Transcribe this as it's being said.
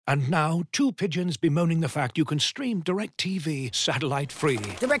And now, two pigeons bemoaning the fact you can stream DirecTV satellite-free.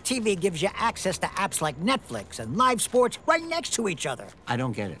 DirecTV gives you access to apps like Netflix and live sports right next to each other. I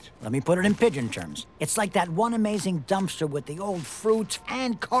don't get it. Let me put it in pigeon terms. It's like that one amazing dumpster with the old fruits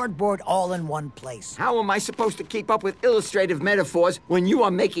and cardboard all in one place. How am I supposed to keep up with illustrative metaphors when you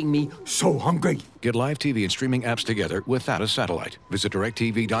are making me so hungry? Get live TV and streaming apps together without a satellite. Visit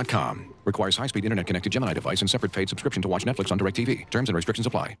DirecTV.com. Requires high-speed internet-connected Gemini device and separate paid subscription to watch Netflix on DirecTV. Terms and restrictions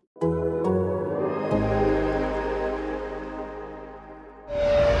apply.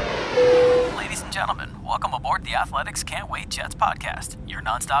 Ladies and gentlemen, welcome aboard the Athletics Can't Wait Jets podcast, your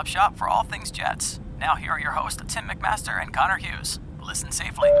nonstop shop for all things Jets. Now here are your hosts, Tim McMaster and Connor Hughes. Listen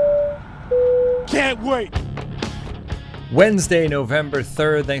safely. Can't wait! Wednesday, November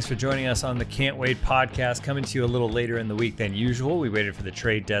 3rd. Thanks for joining us on the Can't Wait podcast. Coming to you a little later in the week than usual. We waited for the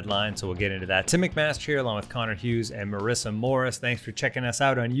trade deadline, so we'll get into that. Tim McMaster here along with Connor Hughes and Marissa Morris. Thanks for checking us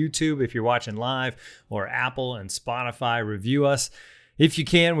out on YouTube if you're watching live, or Apple and Spotify. Review us if you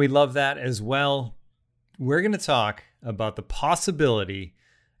can. We love that as well. We're going to talk about the possibility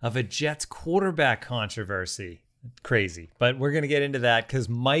of a Jets quarterback controversy. Crazy, but we're going to get into that because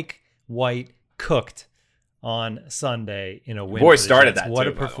Mike White cooked on Sunday in a win. Boy, started that. What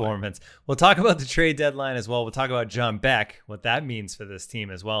a performance. We'll talk about the trade deadline as well. We'll talk about John Beck, what that means for this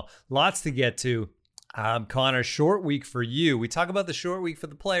team as well. Lots to get to. Connor, short week for you. We talk about the short week for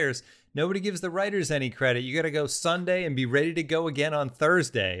the players. Nobody gives the writers any credit. You got to go Sunday and be ready to go again on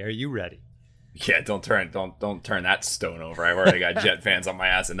Thursday. Are you ready? Yeah, don't turn that stone over. I've already got Jet fans on my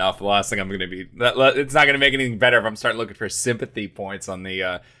ass enough. The last thing I'm going to be, it's not going to make anything better if I'm starting looking for sympathy points on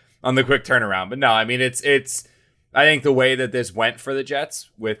the quick turnaround. But no, I mean, it's I think the way that this went for the Jets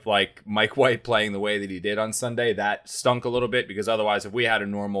with like Mike White playing the way that he did on Sunday, that stunk a little bit, because otherwise if we had a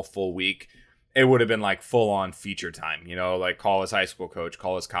normal full week, it would have been like full on feature time, you know, like call his high school coach,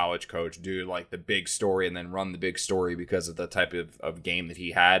 call his college coach, do like the big story and then run the big story because of the type of game that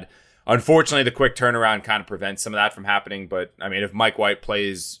he had. Unfortunately, the quick turnaround kind of prevents some of that from happening. But I mean, if Mike White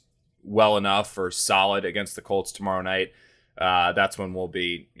plays well enough or solid against the Colts tomorrow night, that's when we'll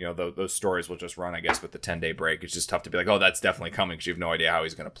be, you know, those stories will just run, I guess, with the 10-day break. It's just tough to be like, oh, that's definitely coming, because you have no idea how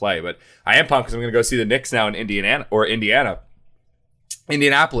he's going to play. But I am pumped because I'm going to go see the Knicks now in Indianapolis,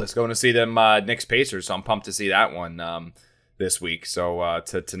 going to see them Knicks Pacers. So I'm pumped to see that one this week. So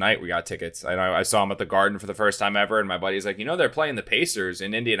tonight we got tickets. I saw them at the Garden for the first time ever, and my buddy's like, you know, they're playing the Pacers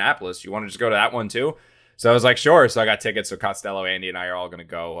in Indianapolis. You want to just go to that one too? So I was like, sure. So I got tickets. So Costello, Andy, and I are all going to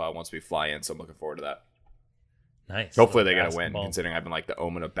go once we fly in. So I'm looking forward to that. Nice. Hopefully they get a win, considering I've been like the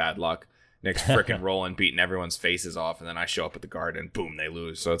omen of bad luck. Knicks freaking rolling, beating everyone's faces off, and then I show up at the Garden, boom, they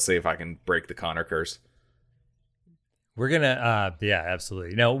lose. So let's see if I can break the Connor curse. We're going to, yeah,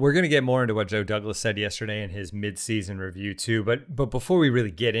 absolutely. Now, we're going to get more into what Joe Douglas said yesterday in his midseason review too, but before we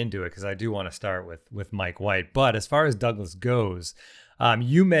really get into it, because I do want to start with Mike White, but as far as Douglas goes,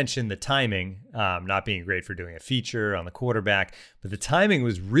 you mentioned the timing not being great for doing a feature on the quarterback, but the timing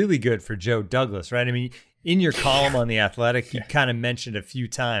was really good for Joe Douglas, right? I mean, in your column on The Athletic, you kind of mentioned a few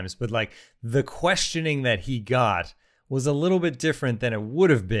times, but like the questioning that he got was a little bit different than it would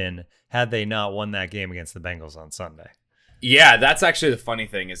have been had they not won that game against the Bengals on Sunday. Yeah, that's actually the funny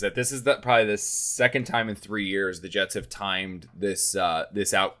thing, is that this is probably the second time in 3 years the Jets have timed this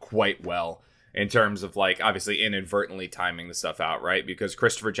out quite well, in terms of like obviously inadvertently timing the stuff out, right? Because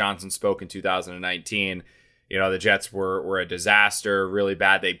Christopher Johnson spoke in 2019. You know, the Jets were a disaster, really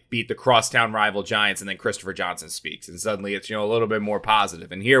bad. They beat the crosstown rival Giants, and then Christopher Johnson speaks, and suddenly it's, you know, a little bit more positive.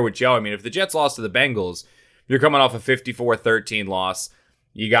 And here with Joe, I mean, if the Jets lost to the Bengals, you're coming off a 54-13 loss.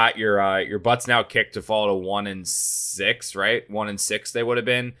 You got your butts now kicked to fall to 1-6, right? 1-6 they would have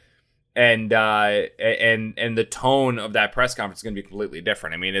been, and the tone of that press conference is going to be completely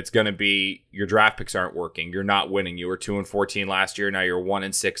different. I mean, it's going to be your draft picks aren't working. You're not winning. You were 2-14 last year. Now you're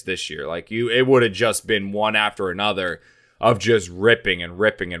 1-6 this year. Like it would have just been one after another of just ripping and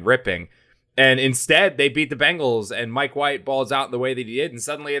ripping and ripping. And instead, they beat the Bengals, and Mike White balls out in the way that he did, and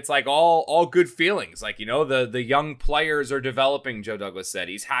suddenly it's like all good feelings. Like, you know, the young players are developing, Joe Douglas said.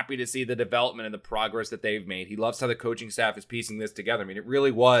 He's happy to see the development and the progress that they've made. He loves how the coaching staff is piecing this together. I mean, it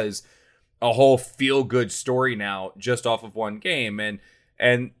really was a whole feel-good story now just off of one game.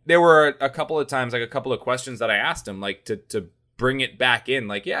 And there were a couple of times, like a couple of questions that I asked him, like to bring it back in.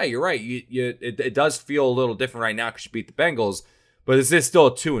 Like, yeah, you're right. It does feel a little different right now because you beat the Bengals. But this is still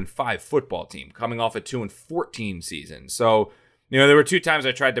a 2-5 football team coming off a 2-14 season. So, you know, there were two times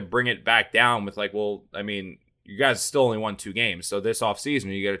I tried to bring it back down with like, well, I mean, you guys still only won 2 games. So this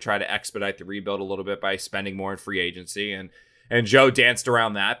offseason, you got to try to expedite the rebuild a little bit by spending more in free agency and And Joe danced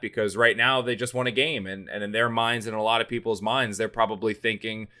around that because right now they just won a game. And in their minds and in a lot of people's minds, they're probably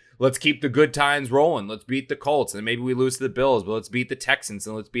thinking, let's keep the good times rolling. Let's beat the Colts. And maybe we lose to the Bills, but let's beat the Texans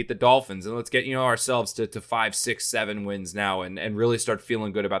and let's beat the Dolphins. And let's get, ourselves to 5, 6, 7 wins now and really start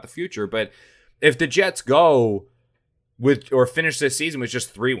feeling good about the future. But if the Jets go with or finish this season with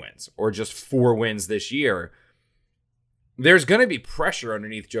just 3 wins or just 4 wins this year, there's going to be pressure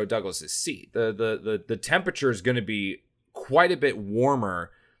underneath Joe Douglas's seat. The temperature is going to be quite a bit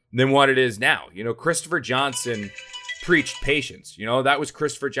warmer than what it is now. Christopher Johnson preached patience. That was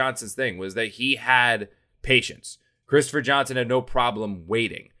Christopher Johnson's thing, was that he had patience. Christopher Johnson had no problem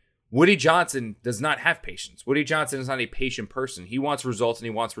waiting. Woody Johnson does not have patience. Woody Johnson is not a patient person. He wants results, and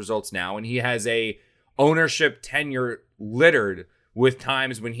he wants results now. And he has a ownership tenure littered with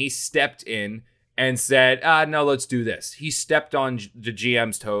times when he stepped in and said, no, let's do this. He stepped on the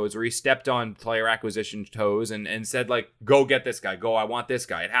GM's toes, or he stepped on player acquisition toes and said, go get this guy. Go, I want this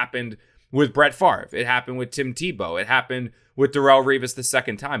guy. It happened with Brett Favre. It happened with Tim Tebow. It happened with Darrelle Revis the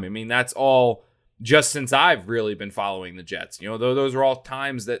second time. I mean, that's all just since I've really been following the Jets. Those are all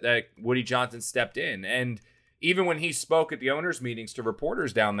times that Woody Johnson stepped in. And even when he spoke at the owners' meetings to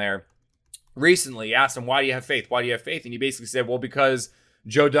reporters down there recently, he asked them, why do you have faith? Why do you have faith? And he basically said, well, because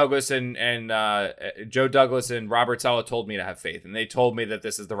Joe Douglas and Robert Saleh told me to have faith, and they told me that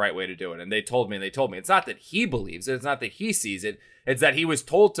this is the right way to do it. And they told me. It's not that he believes it. It's not that he sees it. It's that he was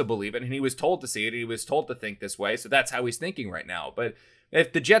told to believe it, and he was told to see it. And he was told to think this way. So that's how he's thinking right now. But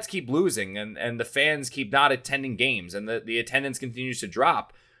if the Jets keep losing and the fans keep not attending games and the attendance continues to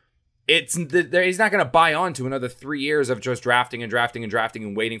drop, he's not going to buy on to another 3 years of just drafting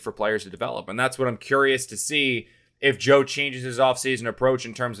and waiting for players to develop. And that's what I'm curious to see. If Joe changes his offseason approach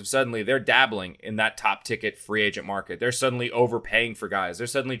in terms of suddenly they're dabbling in that top ticket free agent market. They're suddenly overpaying for guys. They're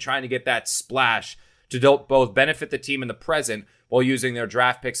suddenly trying to get that splash to both benefit the team in the present while using their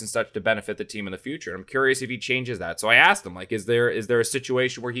draft picks and such to benefit the team in the future. I'm curious if he changes that. So I asked him, is there a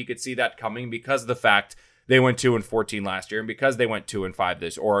situation where he could see that coming because of the fact they went 2-14 last year and because they went 2-5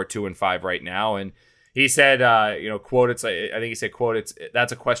 this or 2-5 right now? And he said, quote, I think he said, quote,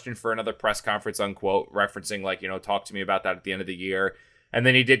 that's a question for another press conference, unquote, referencing talk to me about that at the end of the year. And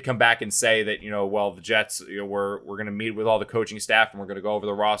then he did come back and say that, the Jets, we're going to meet with all the coaching staff and we're going to go over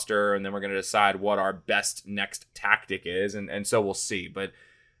the roster and then we're going to decide what our best next tactic is. And so we'll see. But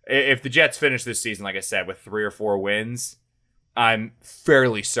if the Jets finish this season, like I said, with 3 or 4 wins, I'm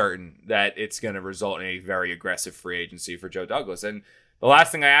fairly certain that it's going to result in a very aggressive free agency for Joe Douglas. And the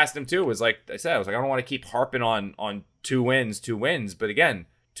last thing I asked him too was, I don't want to keep harping on 2 wins. But again,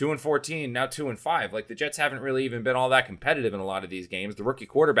 2-14, now 2-5. The Jets haven't really even been all that competitive in a lot of these games. The rookie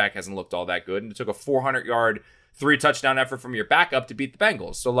quarterback hasn't looked all that good. And it took a 400-yard, 3-touchdown effort from your backup to beat the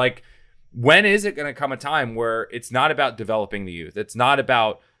Bengals. So when is it going to come a time where it's not about developing the youth? It's not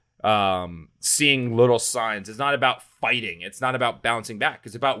about seeing little signs. It's not about fighting. It's not about bouncing back.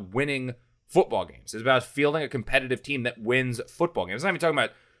 It's about winning football games. It's about fielding a competitive team that wins football games. I'm not even talking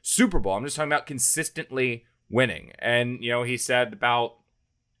about Super Bowl. I'm just talking about consistently winning. And, he said about,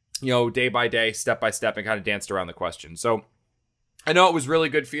 day by day, step by step, and kind of danced around the question. So I know it was really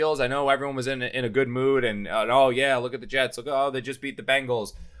good feels. I know everyone was in a good mood and, oh yeah, look at the Jets. Look, they just beat the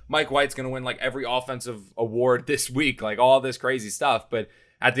Bengals. Mike White's going to win every offensive award this week, all this crazy stuff. But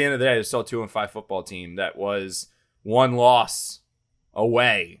at the end of the day, there's still a 2-5 football team that was 1 loss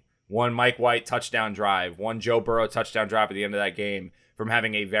away. 1 Mike White touchdown drive, 1 Joe Burrow touchdown drive at the end of that game from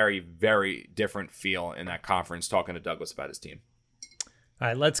having a very, very different feel in that conference, talking to Douglas about his team. All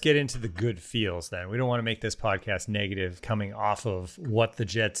right, let's get into the good feels then. We don't want to make this podcast negative coming off of what the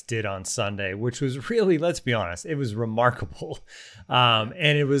Jets did on Sunday, which was really, let's be honest, it was remarkable.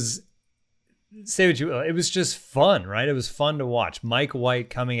 And it was, say what you will, it was just fun, right? It was fun to watch. Mike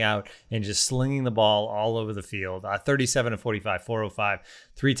White coming out and just slinging the ball all over the field. 37 of 45, 405,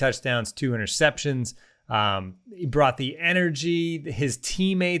 3 touchdowns, 2 interceptions. He brought the energy. His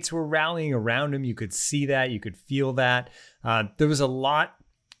teammates were rallying around him. You could see that. You could feel that. There was a lot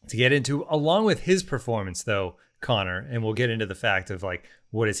to get into, along with his performance, though, Connor. And we'll get into the fact of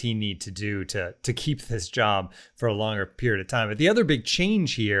what does he need to do to keep this job for a longer period of time. But the other big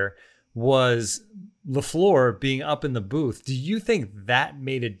change here was LaFleur being up in the booth. Do you think that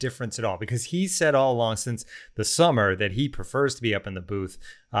made a difference at all? Because he said all along since the summer that he prefers to be up in the booth.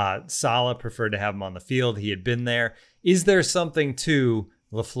 Saleh preferred to have him on the field. He had been there. Is there something to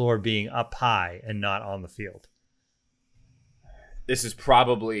LaFleur being up high and not on the field? This is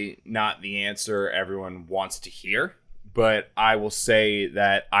probably not the answer everyone wants to hear, but I will say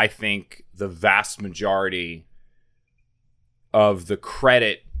that I think the vast majority of the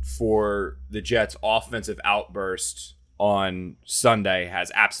credit for the Jets' offensive outburst on Sunday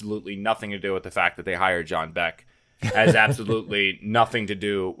has absolutely nothing to do with the fact that they hired John Beck. Has absolutely nothing to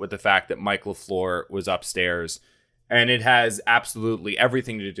do with the fact that Mike LaFleur was upstairs. And it has absolutely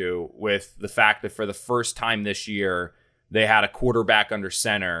everything to do with the fact that for the first time this year, they had a quarterback under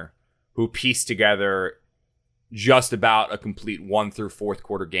center who pieced together just about a complete 1 through 4th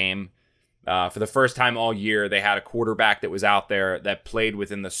quarter game. For the first time all year, they had a quarterback that was out there that played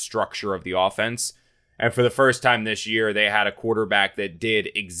within the structure of the offense. And for the first time this year, they had a quarterback that did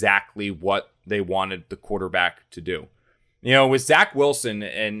exactly what they wanted the quarterback to do. You know, with Zach Wilson,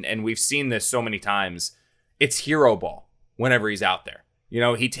 and we've seen this so many times, it's hero ball whenever he's out there. You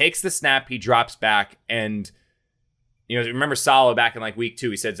know, he takes the snap, he drops back, and, you know, remember Saleh back in like week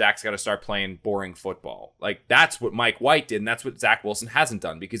 2, he said Zach's got to start playing boring football. Like, that's what Mike White did, and that's what Zach Wilson hasn't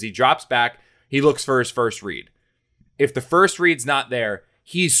done, because he drops back, he looks for his first read. If the first read's not there,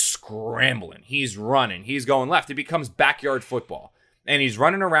 he's scrambling, he's running, he's going left. It becomes backyard football. And he's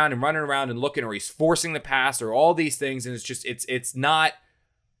running around and looking, or he's forcing the pass, or all these things. And it's just, it's not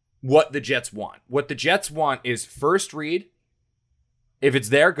what the Jets want. What the Jets want is first read. If it's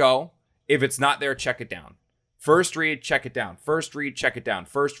there, go. If it's not there, check it down. First read, check it down. First read, check it down.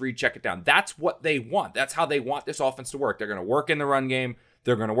 First read, check it down. That's what they want. That's how they want this offense to work. They're going to work in the run game.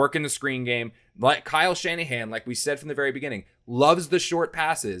 They're going to work in the screen game. Like Kyle Shanahan, like we said from the very beginning, loves the short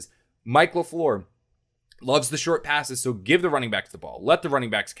passes. Mike LaFleur loves the short passes, so give the running backs the ball. Let the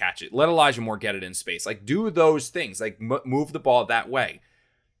running backs catch it. Let Elijah Moore get it in space. Like, do those things. Like, move the ball that way.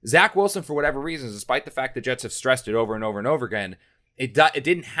 Zach Wilson, for whatever reasons, despite the fact the Jets have stressed it over and over and over again, it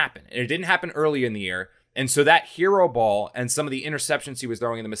didn't happen. And it didn't happen early in the year. And so that hero ball and some of the interceptions he was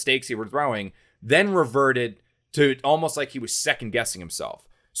throwing and the mistakes he was throwing then reverted to almost like he was second-guessing himself.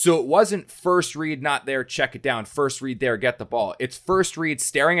 So it wasn't first read, not there, check it down. First read there, get the ball. It's first read,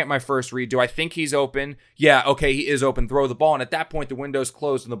 staring at my first read. Do I think he's open? Yeah, okay, he is open. Throw the ball. And at that point, the window's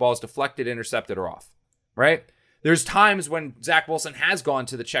closed and the ball's deflected, intercepted, or off. Right? There's times when Zach Wilson has gone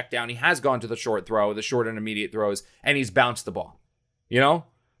to the check down. He has gone to the short throw, the short intermediate throws, and he's bounced the ball. You know?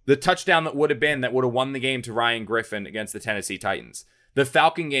 The touchdown that would have won the game to Ryan Griffin against the Tennessee Titans. The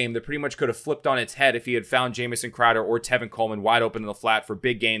Falcon game that pretty much could have flipped on its head if he had found Jamison Crowder or Tevin Coleman wide open in the flat for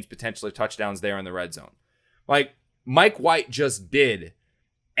big gains, potentially touchdowns there in the red zone. Like, Mike White just did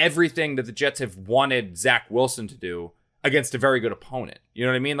everything that the Jets have wanted Zach Wilson to do against a very good opponent. You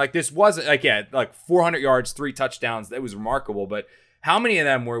know what I mean? Like, this wasn't, like, yeah, like 400 yards, 3 touchdowns. That was remarkable. But how many of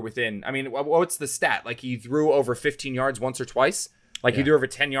them were within, I mean, what's the stat? Like, he threw over 15 yards once or twice? Like, he threw over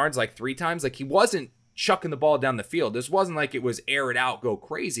 10 yards like 3 times? Like, he wasn't chucking the ball down the field. This wasn't like it was air it out, go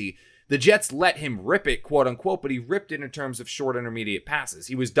crazy. The Jets let him rip it, quote unquote, but he ripped it in terms of short intermediate passes.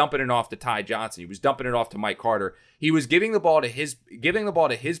 He was dumping it off to Ty Johnson. He was dumping it off to Mike Carter. He was giving the ball to his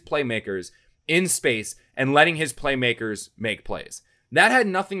playmakers in space and letting his playmakers make plays. That had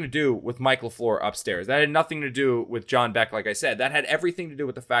nothing to do with Mike LaFleur upstairs. That had nothing to do with John Beck, like I said. That had everything to do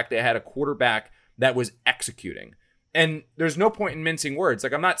with the fact they had a quarterback that was executing. And there's no point in mincing words.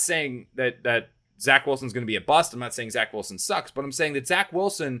 Like, I'm not saying that Zach Wilson's going to be a bust. I'm not saying Zach Wilson sucks, but I'm saying that Zach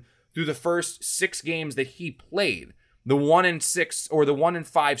Wilson, through the first 6 games that he played, the 1-6 or the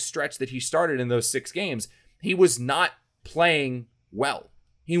 1-5 stretch that he started in those 6 games, he was not playing well.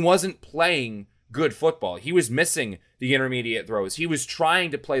 He wasn't playing good football. He was missing the intermediate throws. He was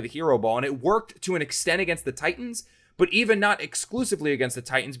trying to play the hero ball, and it worked to an extent against the Titans, but even not exclusively against the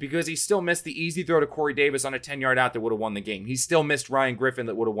Titans, because he still missed the easy throw to Corey Davis on a 10-yard out that would have won the game. He still missed Ryan Griffin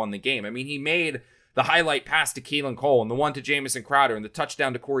that would have won the game. I mean, he made the highlight pass to Keelan Cole and the one to Jamison Crowder and the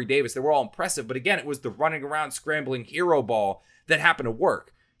touchdown to Corey Davis. They were all impressive, but again, it was the running around, scrambling hero ball that happened to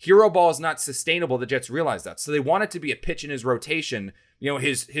work. Hero ball is not sustainable. The Jets realize that. So they want it to be a pitch in his rotation, you know,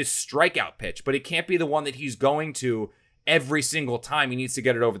 his strikeout pitch, but it can't be the one that he's going to every single time he needs to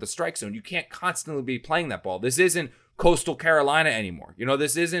get it over the strike zone. You can't constantly be playing that ball. This isn't Coastal Carolina anymore. You know,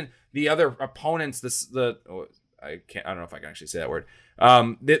 this isn't the other opponents. I don't know if I can actually say that word.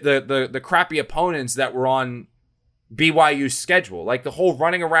 The crappy opponents that were on BYU's schedule, like the whole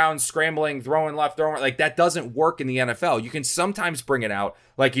running around, scrambling, throwing left, throwing right, like that doesn't work in the NFL. You can sometimes bring it out,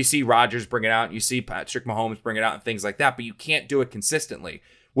 like you see Rodgers bring it out, and you see Patrick Mahomes bring it out and things like that, but you can't do it consistently.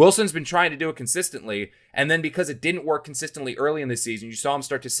 Wilson's been trying to do it consistently, and then because it didn't work consistently early in the season, you saw him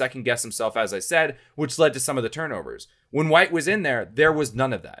start to second guess himself, as I said, which led to some of the turnovers. When White was in there was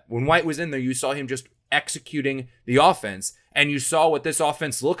none of that. When White was in there, you saw him just executing the offense, and you saw what this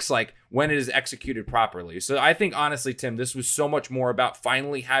offense looks like when it is executed properly. So I think, honestly, Tim, this was so much more about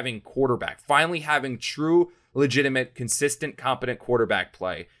finally having quarterback, finally having true, legitimate, consistent, competent quarterback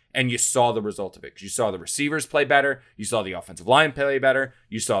play. And you saw the result of it. You saw the receivers play better. You saw the offensive line play better.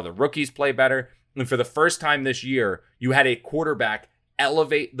 You saw the rookies play better. And for the first time this year, you had a quarterback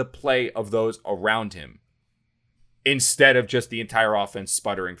elevate the play of those around him instead of just the entire offense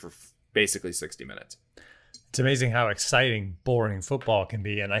sputtering for basically 60 minutes. It's amazing how exciting boring football can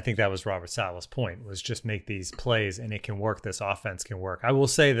be. And I think that was Robert Saleh's point, was just make these plays and it can work. This offense can work. I will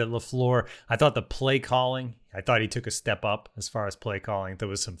say that LaFleur, I thought the play calling, I thought he took a step up as far as play calling. There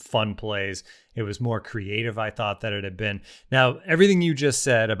was some fun plays. It was more creative, I thought, that it had been. Now, everything you just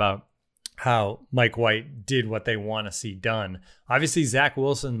said about how Mike White did what they want to see done. Obviously, Zach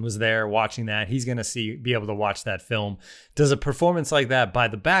Wilson was there watching that. He's going to be able to watch that film. Does a performance like that by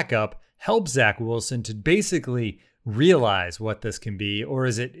the backup help Zach Wilson to basically realize what this can be, or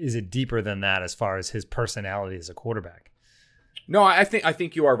is it deeper than that as far as his personality as a quarterback? No, I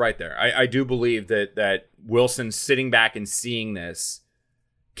think you are right there. I do believe that Wilson sitting back and seeing this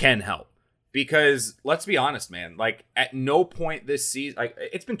can help. Because let's be honest, man, like at no point this season, like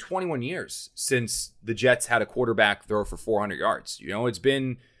it's been 21 years since the Jets had a quarterback throw for 400 yards. You know, it's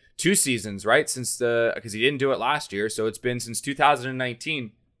been 2 seasons, right? Because he didn't do it last year. So it's been since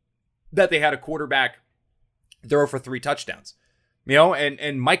 2019 that they had a quarterback throw for 3 touchdowns, you know,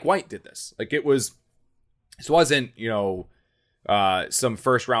 and Mike White did this. Like this wasn't, you know, some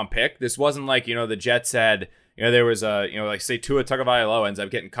first round pick. This wasn't like, you know, the Jets had, you know, there was a, you know, like say Tua Tagovailoa ends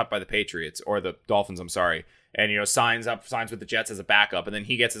up getting cut by the Patriots or the Dolphins, I'm sorry. And, you know, signs with the Jets as a backup. And then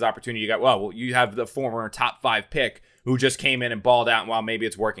he gets his opportunity. You have the former top 5 pick who just came in and balled out. And well, maybe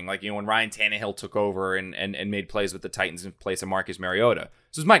it's working. Like, you know, when Ryan Tannehill took over and made plays with the Titans in place of Marcus Mariota.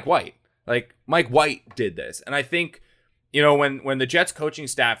 This is Mike White. Like, Mike White did this. And I think, you know, when the Jets coaching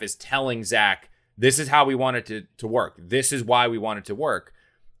staff is telling Zach, this is how we want it to work. This is why we want it to work.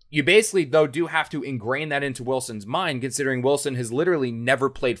 You basically, though, do have to ingrain that into Wilson's mind, considering Wilson has literally never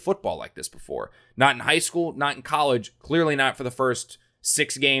played football like this before. Not in high school, not in college, clearly not for the first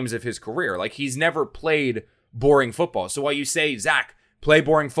 6 games of his career. Like, he's never played boring football. So while you say, Zach, play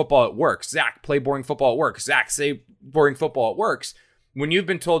boring football, it works. Zach, play boring football, it works. Zach, say boring football, it works. When you've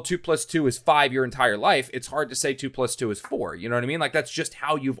been told 2 + 2 is 5 your entire life, it's hard to say 2 + 2 is 4. You know what I mean? Like, that's just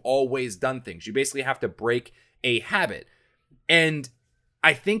how you've always done things. You basically have to break a habit. And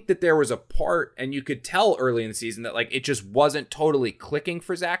I think that there was a part, and you could tell early in the season that like it just wasn't totally clicking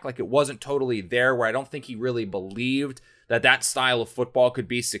for Zach. Like it wasn't totally there, where I don't think he really believed that style of football could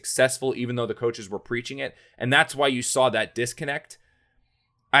be successful, even though the coaches were preaching it. And that's why you saw that disconnect.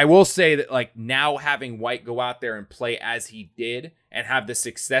 I will say that like now having White go out there and play as he did and have the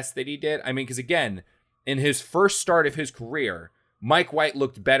success that he did. I mean, because again, in his first start of his career, Mike White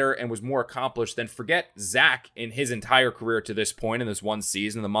looked better and was more accomplished than forget Zach in his entire career to this point in this one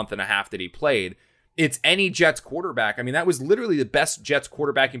season, the month and a half that he played. It's any Jets quarterback. I mean, that was literally the best Jets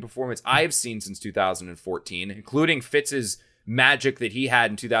quarterbacking performance I have seen since 2014, including Fitz's magic that he had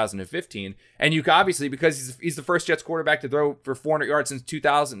in 2015. And you can obviously, because he's the first Jets quarterback to throw for 400 yards since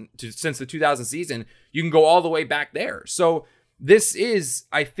the 2000 season, you can go all the way back there. So this is,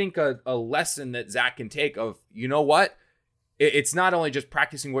 I think, a lesson that Zach can take of, you know what? It's not only just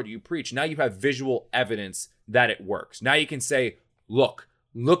practicing what you preach. Now you have visual evidence that it works. Now you can say, look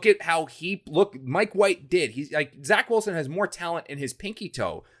at how Mike White did. He's like, Zach Wilson has more talent in his pinky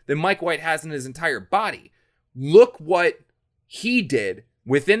toe than Mike White has in his entire body. Look what he did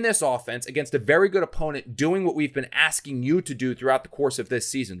within this offense against a very good opponent, doing what we've been asking you to do throughout the course of this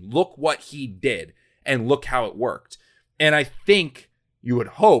season. Look what he did, and look how it worked. And I think you would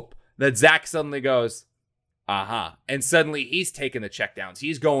hope that Zach suddenly goes, and suddenly he's taking the checkdowns.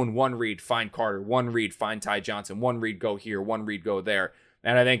 He's going one read, find Carter, one read, find Ty Johnson, one read, go here, one read, go there.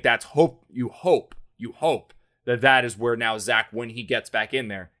 And I think that's you hope that is where now Zach, when he gets back in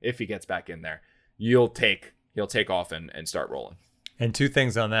there, if he gets back in there, he'll take off and start rolling. And 2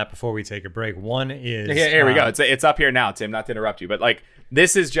 things on that before we take a break. One is, here we go. It's up here now, Tim, not to interrupt you, but like,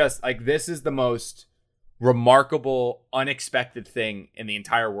 this is the most remarkable, unexpected thing in the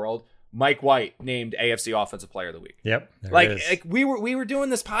entire world. Mike White named AFC Offensive Player of the Week. Yep. Like we were doing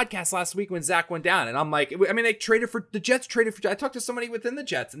this podcast last week when Zach went down, and I'm like, I mean, the Jets traded for. I talked to somebody within the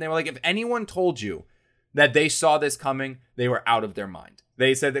Jets, and they were like, if anyone told you that they saw this coming, they were out of their mind.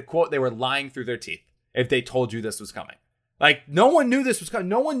 They said that, quote, they were lying through their teeth if they told you this was coming. Like, no one knew this was coming.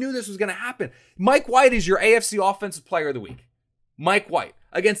 No one knew this was going to happen. Mike White is your AFC Offensive Player of the Week. Mike White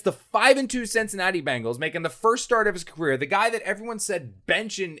against the 5-2 Cincinnati Bengals, making the first start of his career. The guy that everyone said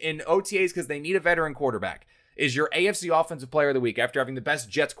bench in OTAs because they need a veteran quarterback is your AFC Offensive Player of the Week after having the best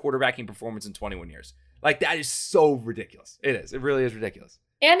Jets quarterbacking performance in 21 years. Like, that is so ridiculous. It is. It really is ridiculous.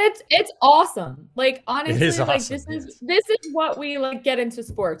 And it's awesome. Like, honestly, awesome. like this is what we like get into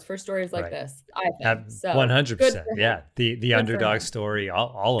sports for stories like this. I think. So 100%. Yeah. The underdog story,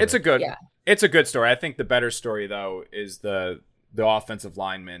 all of it. It's a good. Yeah. It's a good story. I think the better story, though, is the offensive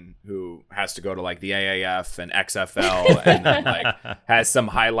lineman who has to go to like the AAF and XFL and then like has some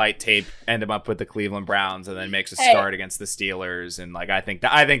highlight tape end him up with the Cleveland Browns and then makes a start against the Steelers. And like, I think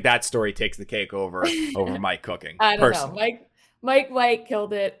that story takes the cake over Mike Cooking. I don't know. Mike White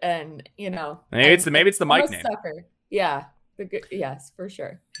killed it. And maybe it's the Mike name. Sucker. Yeah. Yes, for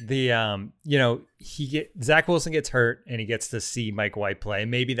sure. Zach Wilson gets hurt and he gets to see Mike White play.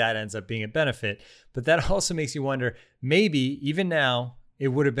 Maybe that ends up being a benefit, but that also makes you wonder, maybe even now it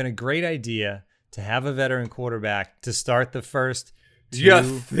would have been a great idea to have a veteran quarterback to start the first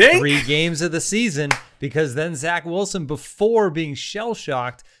 3 games of the season, because then Zach Wilson, before being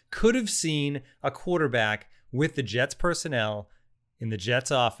shell-shocked, could have seen a quarterback with the Jets personnel in the Jets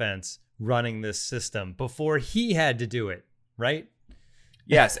offense running this system before he had to do it. Right?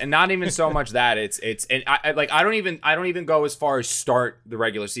 Yes, and not even so much that I don't even go as far as start the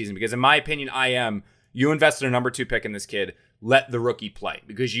regular season, because in my opinion, you invested a number 2 pick in this kid, let the rookie play,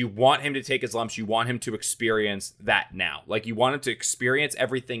 because you want him to take his lumps, you want him to experience that now. Like, you want him to experience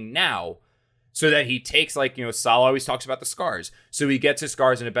everything now so that he takes, like, Sal always talks about the scars. So he gets his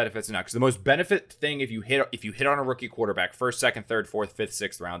scars and it benefits him now. Because the most benefit thing if you hit on a rookie quarterback, 1st, 2nd, 3rd, 4th, 5th,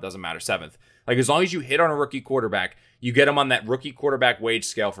 6th round, doesn't matter, 7th. Like, as long as you hit on a rookie quarterback, you get him on that rookie quarterback wage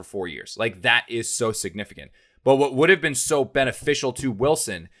scale for 4 years. Like, that is so significant. But what would have been so beneficial to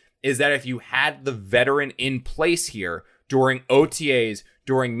Wilson is that if you had the veteran in place here during OTAs,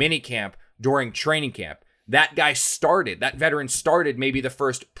 during minicamp, during training camp, that veteran started maybe the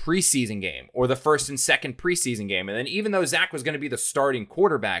first preseason game or the first and second preseason game. And then even though Zach was going to be the starting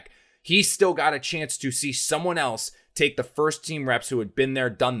quarterback, he still got a chance to see someone else take the first team reps who had been there,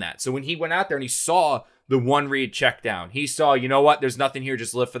 done that. So when he went out there and he saw the one read check down, he saw, there's nothing here,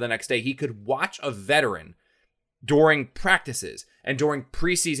 just live for the next day. He could watch a veteran during practices and during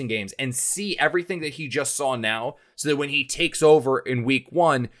preseason games and see everything that he just saw now, so that when he takes over in week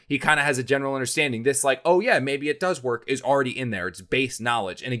 1, he kind of has a general understanding. This, like, oh yeah, maybe it does work, is already in there. It's base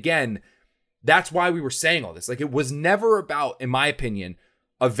knowledge. And again, that's why we were saying all this. Like, it was never about, in my opinion,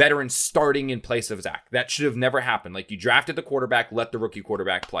 a veteran starting in place of Zach. That should have never happened. Like, you drafted the quarterback, let the rookie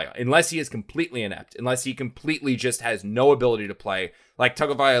quarterback play. Unless he is completely inept, unless he completely just has no ability to play, like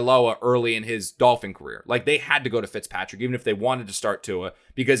Tagovailoa early in his Dolphin career. Like, they had to go to Fitzpatrick, even if they wanted to start Tua,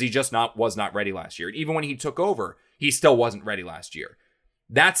 because he just was not ready last year. And even when he took over, he still wasn't ready last year.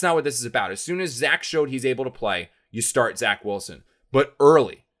 That's not what this is about. As soon as Zach showed he's able to play, you start Zach Wilson. But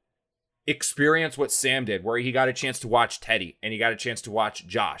early, experience what Sam did, where he got a chance to watch Teddy and he got a chance to watch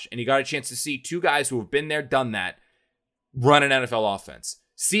Josh and he got a chance to see 2 guys who have been there, done that, run an NFL offense.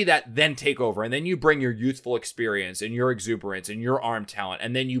 See that, then take over. And then you bring your youthful experience and your exuberance and your arm talent,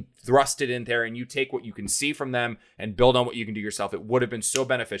 and then you thrust it in there and you take what you can see from them and build on what you can do yourself. It would have been so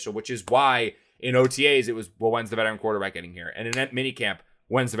beneficial, which is why in OTAs it was, well, when's the veteran quarterback getting here? And in minicamp,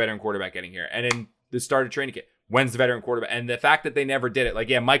 when's the veteran quarterback getting here? And in the start of training camp, when's the veteran quarterback? And the fact that they never did it, like,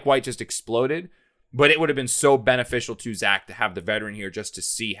 yeah, Mike White just exploded, but it would have been so beneficial to Zach to have the veteran here just to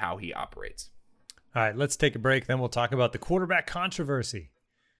see how he operates. All right, let's take a break. Then we'll talk about the quarterback controversy.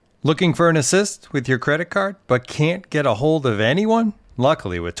 Looking for an assist with your credit card, but can't get a hold of anyone?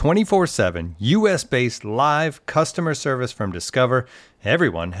 Luckily, with 24/7 U.S.-based live customer service from Discover,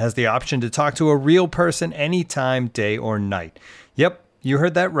 everyone has the option to talk to a real person anytime, day or night. Yep, you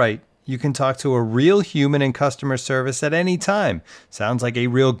heard that right. You can talk to a real human in customer service at any time. Sounds like a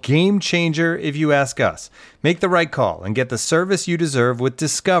real game changer if you ask us. Make the right call and get the service you deserve with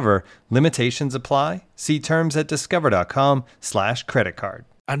Discover. Limitations apply. See terms at discover.com/creditcard.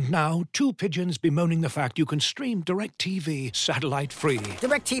 And now, 2 pigeons bemoaning the fact you can stream DirecTV satellite-free.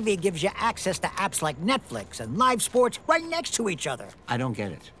 DirecTV gives you access to apps like Netflix and live sports right next to each other. I don't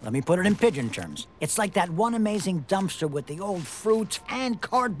get it. Let me put it in pigeon terms. It's like that one amazing dumpster with the old fruits and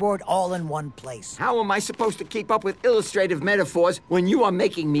cardboard all in one place. How am I supposed to keep up with illustrative metaphors when you are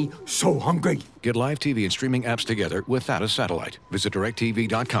making me so hungry? Get live TV and streaming apps together without a satellite. Visit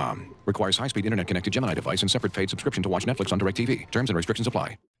DirecTV.com. Requires high-speed internet-connected Gemini device and separate paid subscription to watch Netflix on DirecTV. Terms and restrictions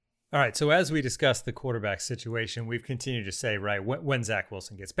apply. All right, so as we discuss the quarterback situation, we've continued to say, right, when Zach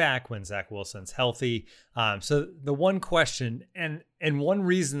Wilson gets back, when Zach Wilson's healthy. So the one question, and one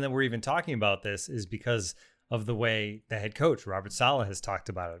reason that we're even talking about this is because of the way the head coach, Robert Saleh, has talked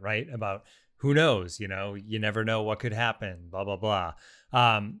about it, right? About who knows, you never know what could happen, blah, blah, blah.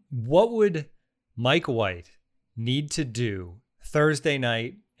 What would Mike White need to do Thursday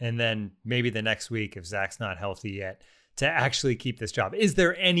night and then maybe the next week if Zach's not healthy yet to actually keep this job? Is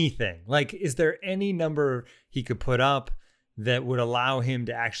there anything, is there any number he could put up that would allow him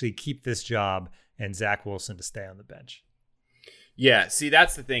to actually keep this job and Zach Wilson to stay on the bench? Yeah, see,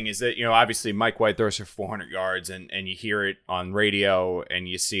 that's the thing is that, obviously Mike White throws for 400 yards and you hear it on radio and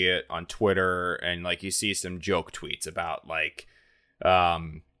you see it on Twitter and like you see some joke tweets about like,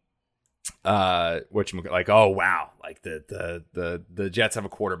 like, oh, wow, like the Jets have a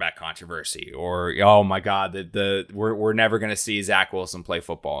quarterback controversy, or, oh my God, we're never going to see Zach Wilson play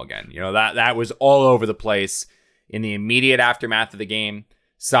football again. That was all over the place in the immediate aftermath of the game.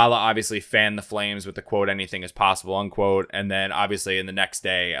 Saleh obviously fanned the flames with the quote, anything is possible, unquote. And then obviously in the next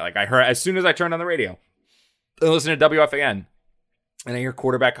day, like I heard, as soon as I turned on the radio, I listened to WFAN and I hear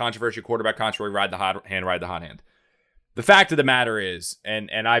quarterback controversy, ride the hot hand. The fact of the matter is, and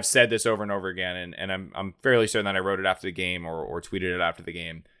I've said this over and over again, and I'm fairly certain that I wrote it after the game or tweeted it after the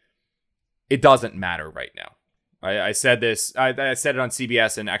game. It doesn't matter right now. I said this, I said it on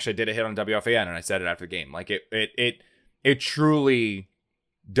CBS, and actually I did a hit on WFAN, and I said it after the game. Like it truly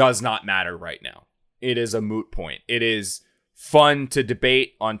does not matter right now. It is a moot point. It is fun to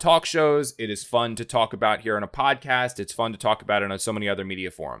debate on talk shows. It is fun to talk about here on a podcast. It's fun to talk about it on so many other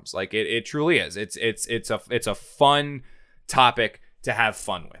media forums. Like it truly is. It's a fun topic to have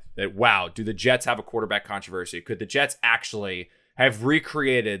fun with. That, wow, do the Jets have a quarterback controversy? Could the Jets actually have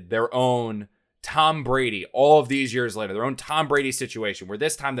recreated their own Tom Brady all of these years later, their own Tom Brady situation where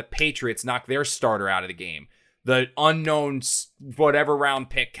this time the Patriots knock their starter out of the game? The unknown whatever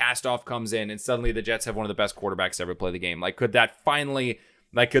round pick cast-off comes in, and suddenly the Jets have one of the best quarterbacks to ever play the game. Like, could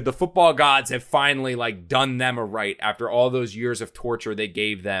the football gods have finally, like, done them a right after all those years of torture they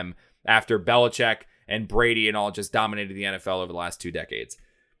gave them after Belichick and Brady and all just dominated the NFL over the last 2 decades?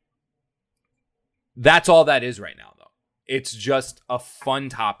 That's all that is right now, though. It's just a fun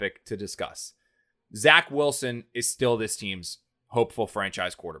topic to discuss. Zach Wilson is still this team's hopeful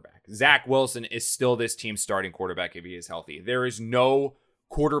franchise quarterback. Zach Wilson is still this team's starting quarterback if he is healthy. There is no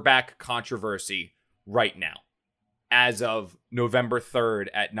quarterback controversy right now as of November 3rd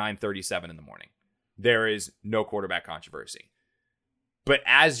at 9:37 in the morning. There is no quarterback controversy. But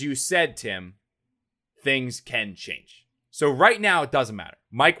as you said, Tim, things can change. So right now, it doesn't matter.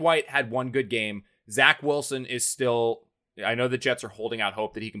 Mike White had one good game. Zach Wilson is still, I know the Jets are holding out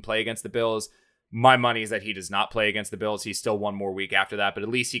hope that he can play against the Bills. My money is that he does not play against the Bills. He's still one more week after that, but at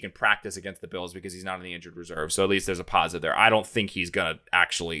least he can practice against the Bills because he's not in the injured reserve. So at least there's a positive there. I don't think he's going to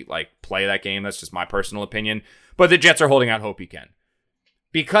actually play that game. That's just my personal opinion. But the Jets are holding out hope he can.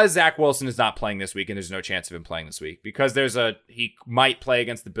 Because Zach Wilson is not playing this week, and there's no chance of him playing this week, because he might play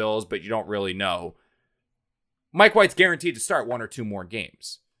against the Bills, but you don't really know, Mike White's guaranteed to start 1 or 2 more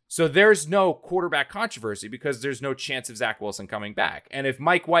games. So there's no quarterback controversy because there's no chance of Zach Wilson coming back. And if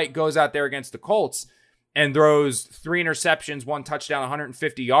Mike White goes out there against the Colts and throws 3 interceptions, 1 touchdown,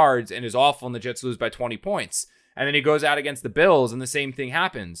 150 yards, and is awful and the Jets lose by 20 points, and then he goes out against the Bills and the same thing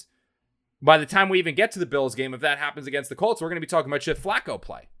happens, by the time we even get to the Bills game, if that happens against the Colts, we're going to be talking about should Flacco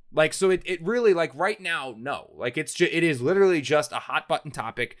play. So it really, right now, no. It is literally just a hot button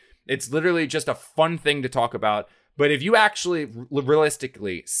topic. It's literally just a fun thing to talk about. But if you actually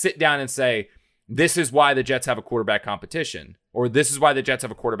realistically sit down and say, this is why the Jets have a quarterback competition, or this is why the Jets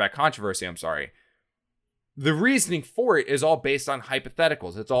have a quarterback controversy, the reasoning for it is all based on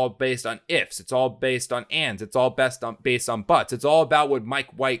hypotheticals. It's all based on ifs. It's all based on ands. It's all based on buts. It's all about what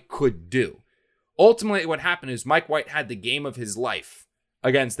Mike White could do. Ultimately, what happened is Mike White had the game of his life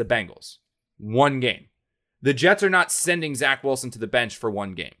against the Bengals. 1 game. The Jets are not sending Zach Wilson to the bench for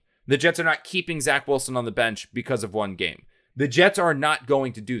 1 game. The Jets are not keeping Zach Wilson on the bench because of 1 game. The Jets are not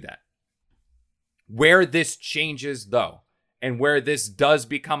going to do that. Where this changes, though, and where this does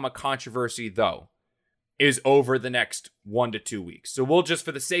become a controversy, though, is over the next 1 to 2 weeks. So we'll just,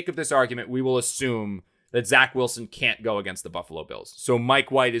 for the sake of this argument, we will assume that Zach Wilson can't go against the Buffalo Bills. So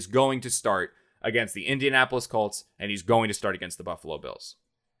Mike White is going to start against the Indianapolis Colts, and he's going to start against the Buffalo Bills.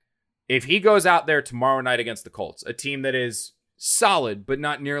 If he goes out there tomorrow night against the Colts, a team that is solid, but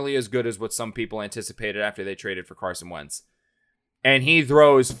not nearly as good as what some people anticipated after they traded for Carson Wentz, and he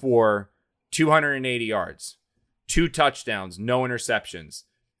throws for 280 yards, 2 touchdowns, no interceptions,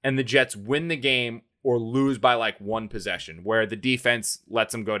 and the Jets win the game or lose by 1 possession, where the defense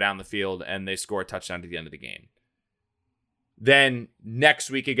lets them go down the field and they score a touchdown to the end of the game. Then next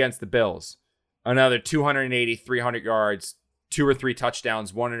week against the Bills, another 280, 300 yards, 2 or 3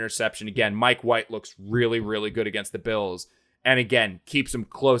 touchdowns, 1 interception. Again, Mike White looks really, really good against the Bills. And again, keeps them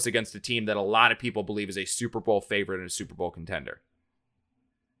close against a team that a lot of people believe is a Super Bowl favorite and a Super Bowl contender.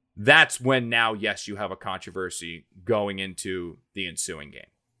 That's when now, yes, you have a controversy going into the ensuing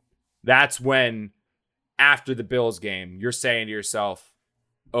game. That's when, after the Bills game, you're saying to yourself,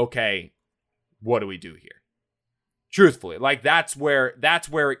 okay, what do we do here? Truthfully, that's where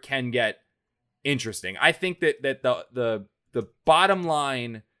it can get interesting. I think that the the bottom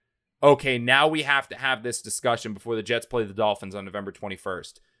line, okay, now we have to have this discussion before the Jets play the Dolphins on November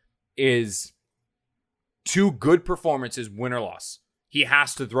 21st, is 2 good performances, win or loss. He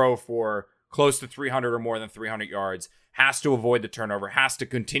has to throw for close to 300 or more than 300 yards, has to avoid the turnover, has to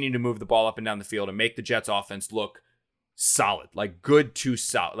continue to move the ball up and down the field and make the Jets offense look solid, like good to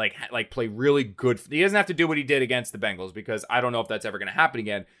solid, like play really good. He doesn't have to do what he did against the Bengals, because I don't know if that's ever going to happen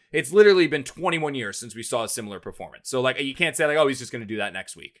again. It's literally been 21 years since we saw a similar performance. So like, you can't say like, oh, he's just going to do that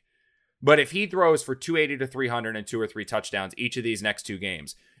next week. But if he throws for 280 to 300 and 2 or 3 touchdowns each of these next 2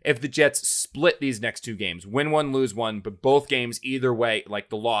 games, if the Jets split these next 2 games, win one, lose one, but both games either way, like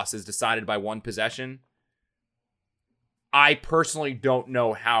the loss is decided by 1 possession, I personally don't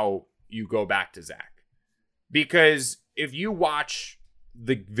know how you go back to Zach. Because if you watch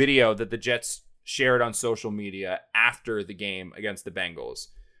the video that the Jets shared on social media after the game against the Bengals,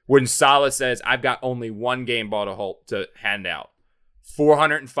 when Saleh says, I've got only 1 game ball to hand out,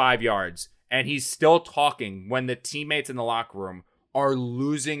 405 yards, and he's still talking when the teammates in the locker room are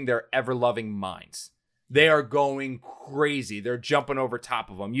losing their ever-loving minds. They are going crazy. They're jumping over top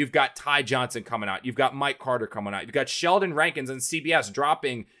of them. You've got Ty Johnson coming out. You've got Mike Carter coming out. You've got Sheldon Rankins on CBS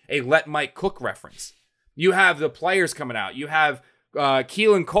dropping a Let Mike Cook reference. You have the players coming out. You have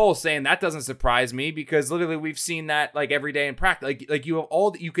Keelan Cole saying, that doesn't surprise me, because literally we've seen that like every day in practice. Like you have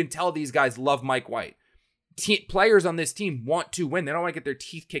all that. You can tell these guys love Mike White. Players on this team want to win. They don't want to get their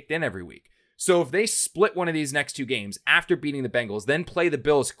teeth kicked in every week. So if they split one of these next 2 games after beating the Bengals, then play the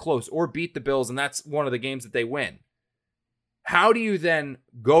Bills close or beat the Bills, and that's one of the games that they win, how do you then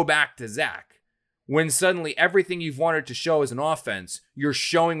go back to Zach when suddenly everything you've wanted to show as an offense, you're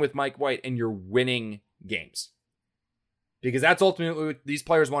showing with Mike White and you're winning games? Because that's ultimately what these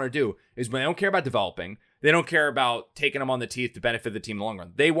players want to do, is when they don't care about developing, they don't care about taking them on the teeth to benefit the team in the long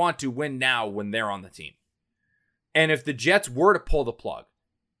run. They want to win now when they're on the team. And if the Jets were to pull the plug,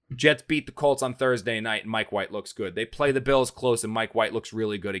 Jets beat the Colts on Thursday night and Mike White looks good. They play the Bills close and Mike White looks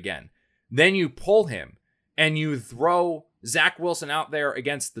really good again. Then you pull him and you throw Zach Wilson out there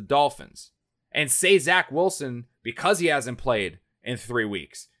against the Dolphins and say Zach Wilson, because he hasn't played in 3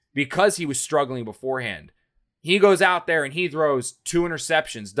 weeks, because he was struggling beforehand, he goes out there and he throws 2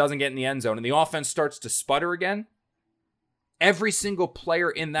 interceptions, doesn't get in the end zone, and the offense starts to sputter again. Every single player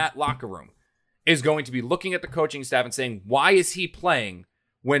in that locker room is going to be looking at the coaching staff and saying, why is he playing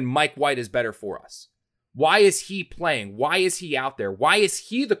when Mike White is better for us? Why is he playing? Why is he out there? Why is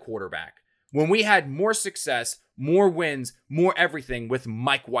he the quarterback when we had more success, more wins, more everything with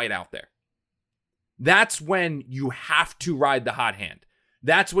Mike White out there? That's when you have to ride the hot hand.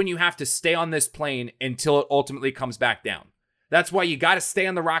 That's when you have to stay on this plane until it ultimately comes back down. That's why you got to stay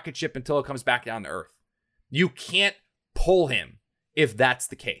on the rocket ship until it comes back down to earth. You can't pull him if that's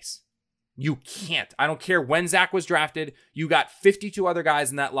the case. You can't. I don't care when Zach was drafted. You got 52 other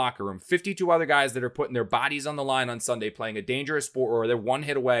guys in that locker room, 52 other guys that are putting their bodies on the line on Sunday playing a dangerous sport, or they're 1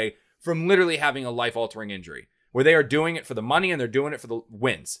 hit away from literally having a life-altering injury, where they are doing it for the money and they're doing it for the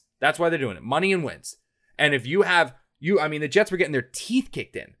wins. That's why they're doing it. Money and wins. And if you have, the Jets were getting their teeth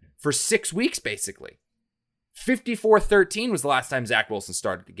kicked in for 6 weeks, basically. 54-13 was the last time Zach Wilson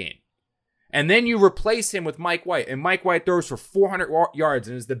started the game. And then you replace him with Mike White, and Mike White throws for 400 yards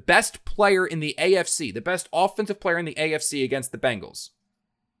and is the best player in the AFC, the best offensive player in the AFC against the Bengals.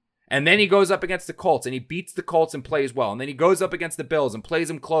 And then he goes up against the Colts, and he beats the Colts and plays well. And then he goes up against the Bills and plays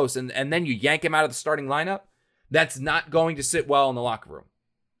them close, and then you yank him out of the starting lineup. That's not going to sit well in the locker room.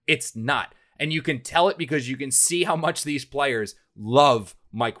 It's not. And you can tell it because you can see how much these players love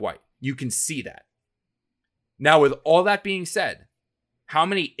Mike White. You can see that. Now, with all that being said, how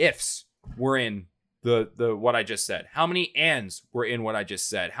many ifs were in the what I just said? How many ands were in what I just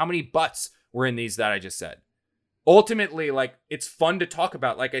said? How many buts were in these that I just said? Ultimately, it's fun to talk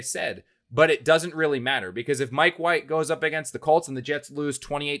about, like I said, but it doesn't really matter, because if Mike White goes up against the Colts and the Jets lose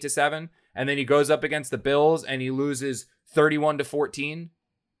 28-7, and then he goes up against the Bills and he loses 31-14,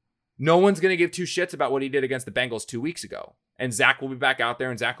 no one's going to give 2 shits about what he did against the Bengals 2 weeks ago. And Zach will be back out there,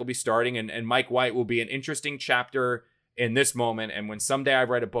 and Zach will be starting, and Mike White will be an interesting chapter in this moment. And when someday I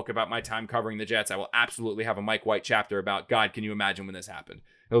write a book about my time covering the Jets, I will absolutely have a Mike White chapter about, God, can you imagine when this happened?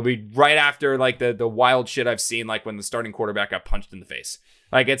 It'll be right after the wild shit I've seen, like when the starting quarterback got punched in the face.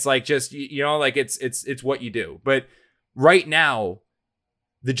 It's just, it's what you do. But right now,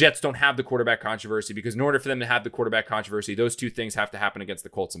 the Jets don't have the quarterback controversy, because in order for them to have the quarterback controversy, those 2 things have to happen against the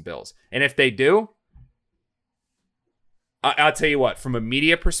Colts and Bills. And if they do, I'll tell you what, from a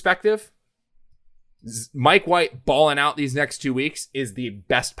media perspective, Mike White balling out these next 2 weeks is the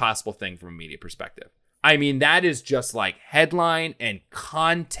best possible thing from a media perspective. That is just like headline and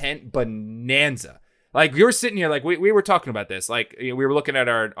content bonanza. Like you're sitting here, like we were talking about this, like we were looking at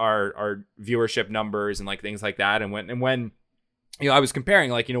our viewership numbers and like things like that. And when I was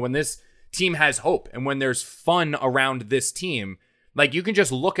comparing, like, when this team has hope and when there's fun around this team, like you can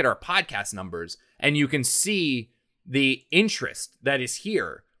just look at our podcast numbers and you can see the interest that is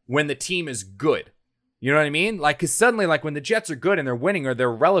here when the team is good. You know what I mean? Like, because suddenly, like when the Jets are good and they're winning or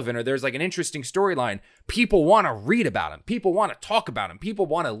they're relevant or there's like an interesting storyline, people want to read about them. People want to talk about them. People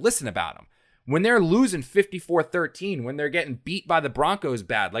want to listen about them. When they're losing 54-13, when they're getting beat by the Broncos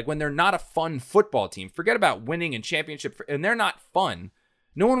bad, like when they're not a fun football team, forget about winning and championship, and they're not fun.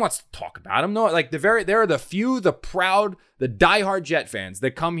 No one wants to talk about them. No, like there are the few, the proud, the diehard Jet fans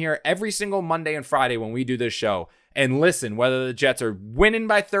that come here every single Monday and Friday when we do this show and listen, whether the Jets are winning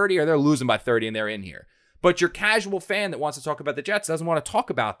by 30 or they're losing by 30 and they're in here. But your casual fan that wants to talk about the Jets doesn't want to talk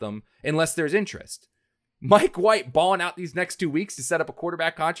about them unless there's interest. Mike White balling out these next 2 weeks to set up a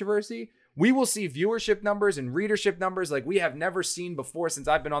quarterback controversy. We will see viewership numbers and readership numbers like we have never seen before since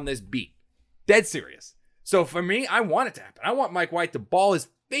I've been on this beat. Dead serious. So for me, I want it to happen. I want Mike White to ball his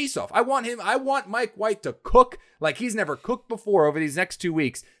face off. I want Mike White to cook like he's never cooked before over these next 2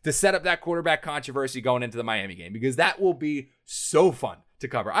 weeks to set up that quarterback controversy going into the Miami game, because that will be so fun to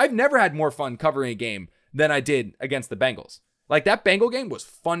cover. I've never had more fun covering a game than I did against the Bengals. Like that Bengal game was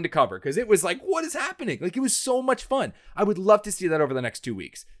fun to cover because it was like, what is happening? Like it was so much fun. I would love to see that over the next 2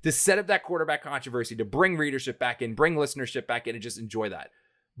 weeks to set up that quarterback controversy, to bring readership back in, bring listenership back in, and just enjoy that.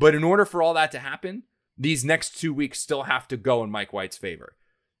 But in order for all that to happen, these next 2 weeks still have to go in Mike White's favor.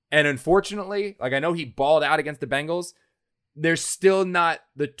 And unfortunately, like I know he balled out against the Bengals, there's still not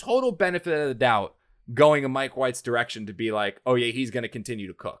the total benefit of the doubt going in Mike White's direction to be like, oh yeah, he's going to continue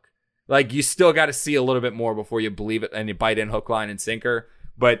to cook. Like, you still got to see a little bit more before you believe it and you bite in hook, line, and sinker.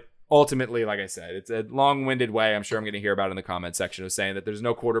 But ultimately, like I said, it's a long-winded way. I'm sure I'm going to hear about it in the comment section of saying that there's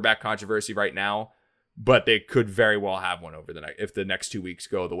no quarterback controversy right now, but they could very well have one over the next, if the next 2 weeks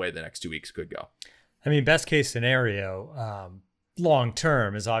go the way the next 2 weeks could go. I mean, best case scenario, long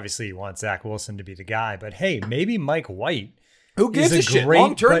term is obviously you want Zach Wilson to be the guy, but hey, maybe Mike White. Who gives a shit?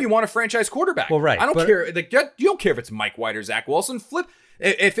 Long term, you want a franchise quarterback. Well, right. I don't care. Like, you don't care if it's Mike White or Zach Wilson.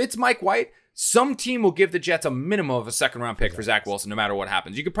 If it's Mike White, some team will give the Jets a minimum of a second-round pick for Zach Wilson no matter what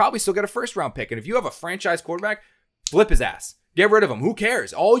happens. You could probably still get a first-round pick. And if you have a franchise quarterback, flip his ass. Get rid of him. Who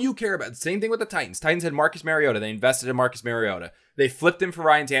cares? All you care about. Same thing with the Titans. Titans had Marcus Mariota. They invested in Marcus Mariota. They flipped him for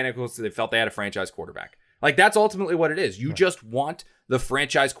Ryan Tannehill because they felt they had a franchise quarterback. Like, that's ultimately what it is. You just want the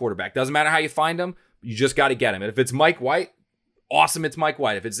franchise quarterback. Doesn't matter how you find him. You just got to get him. And if it's Mike White, awesome, it's Mike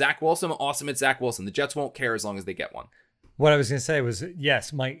White. If it's Zach Wilson, awesome, it's Zach Wilson. The Jets won't care as long as they get one. What I was going to say was,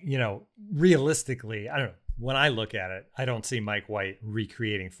 yes, Mike, realistically, I don't know. When I look at it, I don't see Mike White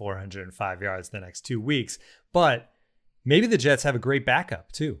recreating 405 yards the next 2 weeks, but maybe the Jets have a great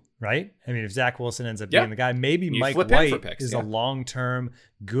backup too, right? I mean, if Zach Wilson ends up being the guy, maybe Mike White is a long-term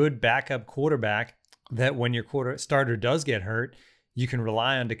good backup quarterback that when your starter does get hurt, you can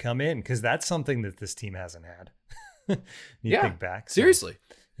rely on to come in, because that's something that this team hasn't had. Think back. So. Seriously.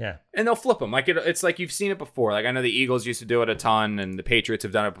 Yeah. And they'll flip them. Like it's like you've seen it before. Like I know the Eagles used to do it a ton and the Patriots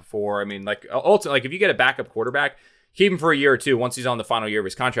have done it before. I mean, like ultimately, like if you get a backup quarterback, keep him for a year or two. Once he's on the final year of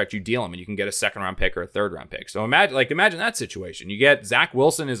his contract, you deal him and you can get a second-round pick or a third-round pick. So imagine that situation. You get Zach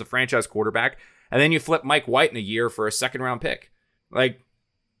Wilson as a franchise quarterback, and then you flip Mike White in a year for a second-round pick. Like,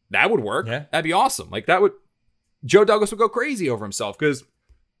 that would work. Yeah. That'd be awesome. Like, Joe Douglas would go crazy over himself, because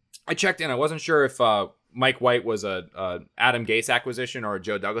I checked in. I wasn't sure if Mike White was a Adam Gase acquisition or a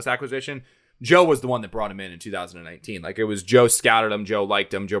Joe Douglas acquisition. Joe was the one that brought him in 2019. Like, it was Joe scouted him, Joe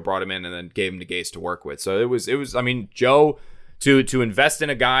liked him, Joe brought him in, and then gave him to Gase to work with. So it was. I mean, Joe to invest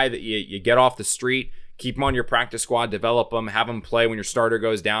in a guy that you get off the street, keep him on your practice squad, develop him, have him play when your starter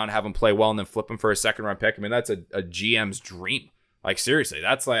goes down, have him play well, and then flip him for a second-round pick. I mean, that's a GM's dream. Like, seriously,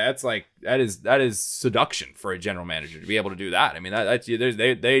 that is seduction for a general manager to be able to do that. I mean,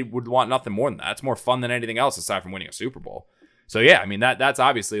 they would want nothing more than that. It's more fun than anything else aside from winning a Super Bowl. So yeah, I mean that's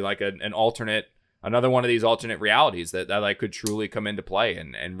obviously like an alternate, another one of these alternate realities that like could truly come into play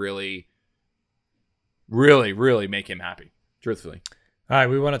and really, really, really make him happy. Truthfully. All right,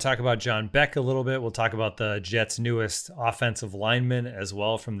 we want to talk about John Beck a little bit. We'll talk about the Jets' newest offensive lineman as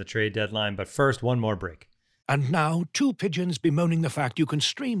well from the trade deadline. But first, one more break. And now, two pigeons bemoaning the fact you can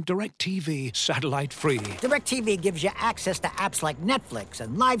stream DirecTV satellite-free. DirecTV gives you access to apps like Netflix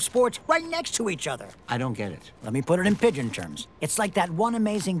and live sports right next to each other. I don't get it. Let me put it in pigeon terms. It's like that one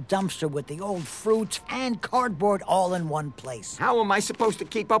amazing dumpster with the old fruits and cardboard all in one place. How am I supposed to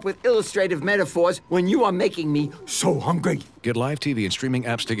keep up with illustrative metaphors when you are making me so hungry? Get live TV and streaming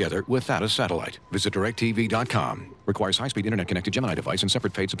apps together without a satellite. Visit DirecTV.com. Requires high-speed internet-connected Gemini device and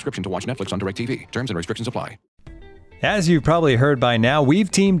separate paid subscription to watch Netflix on DirecTV. Terms and restrictions apply. As you've probably heard by now, we've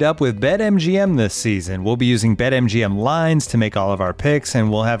teamed up with BetMGM this season. We'll be using BetMGM lines to make all of our picks,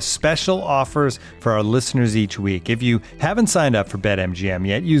 and we'll have special offers for our listeners each week. If you haven't signed up for BetMGM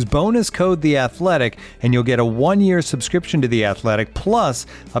yet, use bonus code The Athletic, and you'll get a 1-year subscription to The Athletic, plus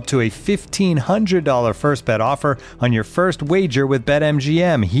up to a $1,500 first bet offer on your first wager with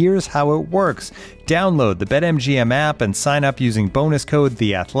BetMGM. Here's how it works. Download the BetMGM app and sign up using bonus code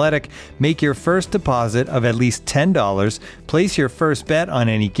The Athletic. Make your first deposit of at least $10. Place your first bet on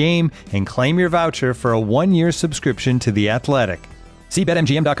any game and claim your voucher for a 1-year subscription to The Athletic. See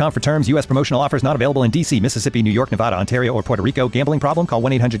BetMGM.com for terms. U.S. promotional offers not available in D.C., Mississippi, New York, Nevada, Ontario, or Puerto Rico. Gambling problem? Call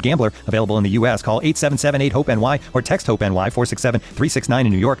 1-800-GAMBLER. Available in the U.S. Call 877-8-HOPE-NY or text HOPE-NY 467-369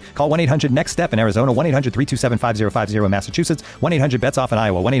 in New York. Call 1-800-NEXT-STEP in Arizona. 1-800-327-5050 in Massachusetts. 1-800-BETS-OFF in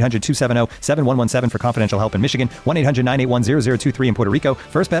Iowa. 1-800-270-7117 for confidential help in Michigan. 1-800-981-0023 in Puerto Rico.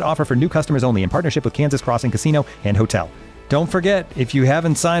 First bet offer for new customers only in partnership with Kansas Crossing Casino and Hotel. Don't forget, if you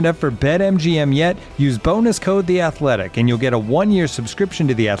haven't signed up for BetMGM yet, use bonus code The Athletic, and you'll get a 1-year subscription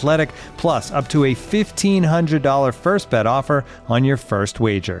to The Athletic, plus up to a $1,500 first bet offer on your first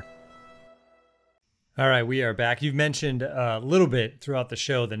wager. All right, we are back. You've mentioned a little bit throughout the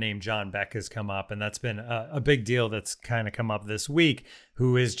show the name John Beck has come up, and that's been a big deal that's kind of come up this week.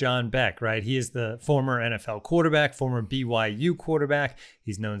 Who is John Beck, right? He is the former NFL quarterback, former BYU quarterback.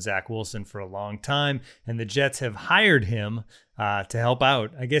 He's known Zach Wilson for a long time, and the Jets have hired him to help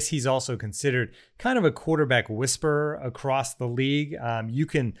out. I guess he's also considered kind of a quarterback whisperer across the league. You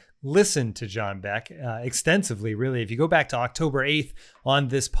can listen to John Beck extensively, really. If you go back to October 8th on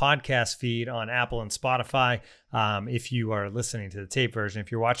this podcast feed on Apple and Spotify, if you are listening to the tape version,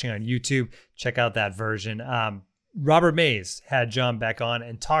 if you're watching on YouTube, check out that version. Robert Mays had John Beck on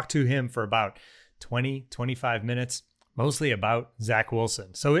and talked to him for about 20-25 minutes, mostly about Zach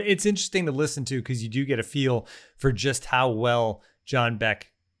Wilson. So it's interesting to listen to because you do get a feel for just how well John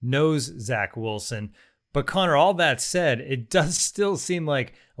Beck knows Zach Wilson. But Connor, all that said, it does still seem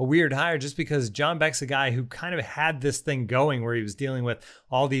like a weird hire just because John Beck's a guy who kind of had this thing going where he was dealing with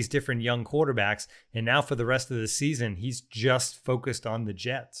all these different young quarterbacks. And now for the rest of the season, he's just focused on the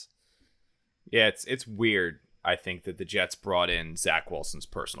Jets. Yeah, it's weird. I think that the Jets brought in Zach Wilson's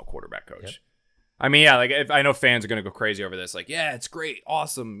personal quarterback coach. Yep. I mean, yeah, like I know fans are going to go crazy over this. Like, yeah, it's great.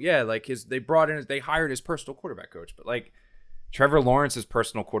 Awesome. Yeah, like they hired his personal quarterback coach. But like Trevor Lawrence's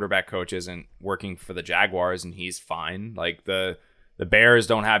personal quarterback coach isn't working for the Jaguars and he's fine. Like the Bears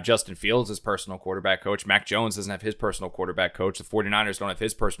don't have Justin Fields as personal quarterback coach. Mac Jones doesn't have his personal quarterback coach. The 49ers don't have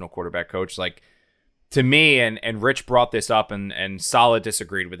his personal quarterback coach. Like, to me, and Rich brought this up, and Saleh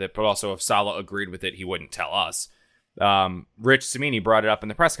disagreed with it, but also if Saleh agreed with it, he wouldn't tell us. Rich Cimini brought it up in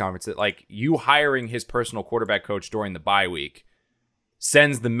the press conference that, like, you hiring his personal quarterback coach during the bye week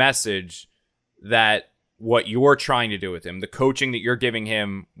sends the message that what you're trying to do with him, the coaching that you're giving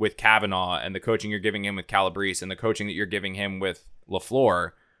him with Kavanaugh and the coaching you're giving him with Calabrese and the coaching that you're giving him with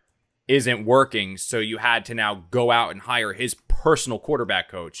LaFleur isn't working, so you had to now go out and hire his personal quarterback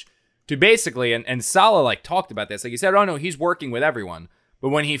coach to basically, and Saleh like talked about this. Like he said, oh no, he's working with everyone. But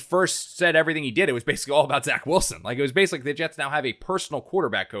when he first said everything he did, it was basically all about Zach Wilson. Like it was basically the Jets now have a personal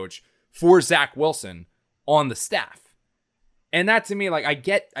quarterback coach for Zach Wilson on the staff. And that to me, like I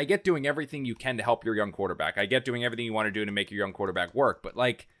get doing everything you can to help your young quarterback. I get doing everything you want to do to make your young quarterback work. But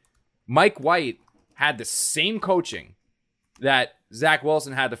like Mike White had the same coaching that Zach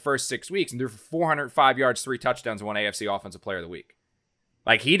Wilson had the first 6 weeks and threw for 405 yards, 3 touchdowns, and won AFC Offensive Player of the Week.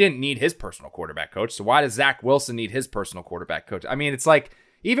 Like, he didn't need his personal quarterback coach, so why does Zach Wilson need his personal quarterback coach? I mean, it's like,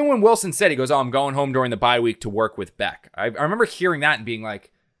 even when Wilson said, he goes, oh, I'm going home during the bye week to work with Beck. I remember hearing that and being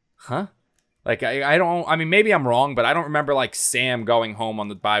like, huh? Like, I mean, maybe I'm wrong, but I don't remember, like, Sam going home on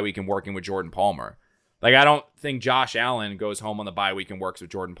the bye week and working with Jordan Palmer. Like, I don't think Josh Allen goes home on the bye week and works with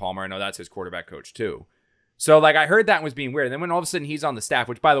Jordan Palmer. I know that's his quarterback coach, too. So, like, I heard that was being weird. And then when all of a sudden he's on the staff,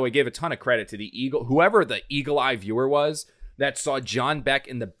 which, by the way, gave a ton of credit to whoever the Eagle Eye viewer was, that saw John Beck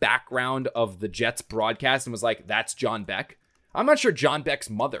in the background of the Jets broadcast and was like, that's John Beck. I'm not sure John Beck's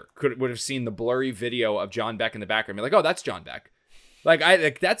mother would have seen the blurry video of John Beck in the background and be like, oh, that's John Beck.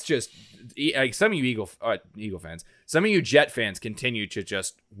 Like, that's just, like, some of you Eagle fans, some of you Jet fans continue to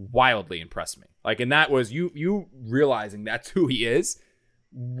just wildly impress me. Like, and that was you realizing that's who he is.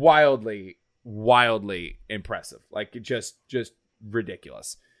 Wildly impressive. Like, just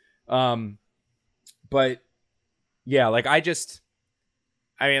ridiculous. But yeah, like I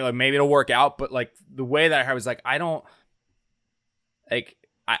mean, like maybe it'll work out, but like the way that I was like,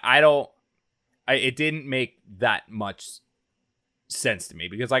 it didn't make that much sense to me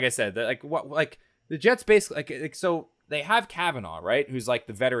because, like I said, the Jets basically so they have Kavanaugh, right? Who's like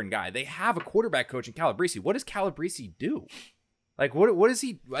the veteran guy. They have a quarterback coach in Calabrese. What does Calabrese do? Like, what is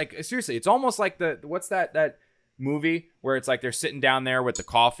he like? Seriously, it's almost like what's that movie where it's like they're sitting down there with the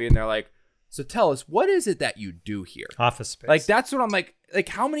coffee and they're like, so tell us, what is it that you do here? Office Space. Like, that's what I'm like,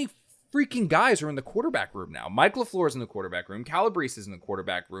 how many freaking guys are in the quarterback room now? Mike LaFleur's in the quarterback room. Calabrese is in the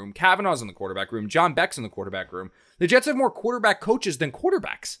quarterback room. Kavanaugh's in the quarterback room. John Beck's in the quarterback room. The Jets have more quarterback coaches than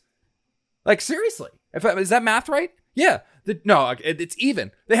quarterbacks. Like, seriously. Is that math right? Yeah. It's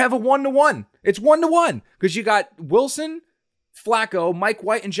even. They have a 1-to-1. It's 1-to-1 because you got Wilson, Flacco, Mike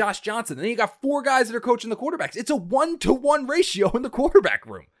White, and Josh Johnson. And then you got 4 guys that are coaching the quarterbacks. It's a 1-to-1 ratio in the quarterback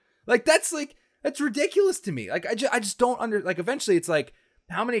room. Like, that's ridiculous to me. Like, I just don't eventually it's like,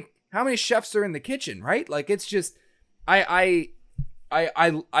 how many chefs are in the kitchen, right? Like, it's just, every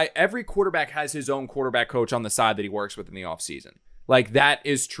quarterback has his own quarterback coach on the side that he works with in the offseason. Like, that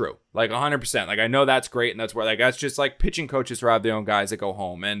is true. Like, 100%. Like, I know that's great. And that's where, like, that's just like pitching coaches who have their own guys that go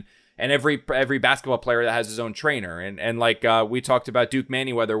home. And every basketball player that has his own trainer. And like, we talked about Duke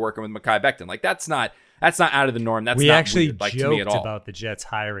Manyweather working with Mekhi Becton. Like, that's not out of the norm. That's we not actually weird, like, joked to me at all. about the Jets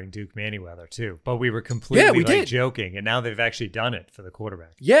hiring Duke Manyweather too, but we were completely did. joking, and now they've actually done it for the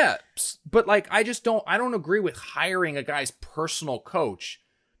quarterback. Yeah, but like I don't agree with hiring a guy's personal coach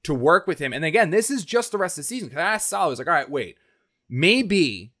to work with him. And again, this is just the rest of the season. Because I asked Sal, I was like, all right, wait,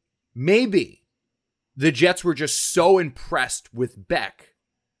 maybe the Jets were just so impressed with Beck.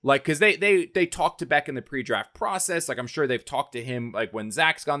 Like, because they talked to Beck in the pre-draft process. Like, I'm sure they've talked to him, like, when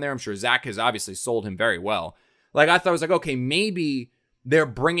Zach's gone there. I'm sure Zach has obviously sold him very well. Like, I thought, I was like, okay, maybe they're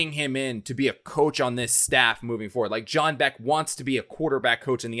bringing him in to be a coach on this staff moving forward. Like, John Beck wants to be a quarterback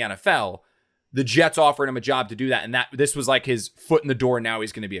coach in the NFL. The Jets offered him a job to do that, and this was, like, his foot in the door. Now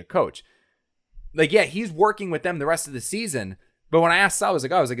he's going to be a coach. Like, yeah, he's working with them the rest of the season. But when I asked Sal, I was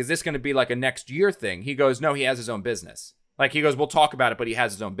like, is this going to be, like, a next year thing? He goes, no, he has his own business. Like, he goes, we'll talk about it, but he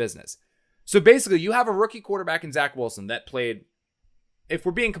has his own business. So basically, you have a rookie quarterback in Zach Wilson that played, if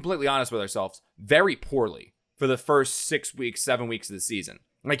we're being completely honest with ourselves, very poorly for the first 7 weeks of the season.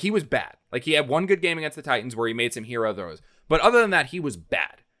 Like, he was bad. Like, he had one good game against the Titans where he made some hero throws. But other than that, he was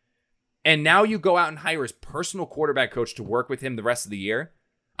bad. And now you go out and hire his personal quarterback coach to work with him the rest of the year.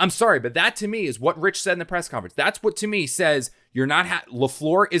 I'm sorry, but that to me is what Rich said in the press conference. That's what to me says you're not,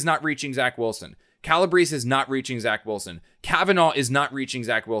 LaFleur is not reaching Zach Wilson. Calabrese is not reaching Zach Wilson. Kavanaugh is not reaching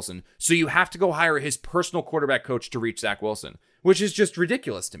Zach Wilson. So you have to go hire his personal quarterback coach to reach Zach Wilson, which is just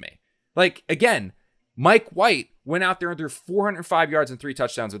ridiculous to me. Like, again, Mike White went out there and threw 405 yards and 3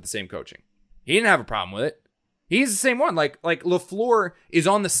 touchdowns with the same coaching. He didn't have a problem with it. He's the same one. Like LaFleur is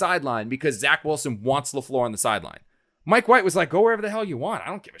on the sideline because Zach Wilson wants LaFleur on the sideline. Mike White was like, go wherever the hell you want. I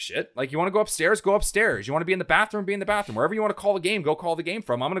don't give a shit. Like, you want to go upstairs? Go upstairs. You want to be in the bathroom? Be in the bathroom. Wherever you want to call the game, go call the game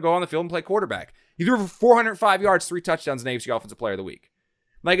from. I'm going to go on the field and play quarterback. He threw for 405 yards, 3 touchdowns, and AFC Offensive Player of the Week.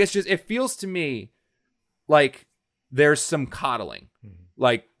 Like, it's just, it feels to me like there's some coddling,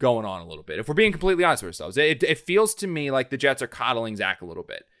 like, going on a little bit. If we're being completely honest with ourselves, it feels to me like the Jets are coddling Zach a little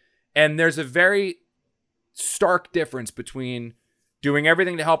bit. And there's a very stark difference between doing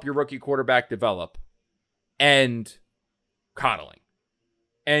everything to help your rookie quarterback develop and coddling.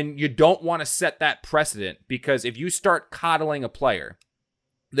 And you don't want to set that precedent, because if you start coddling a player,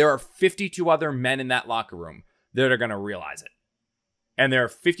 there are 52 other men in that locker room that are going to realize it. And there are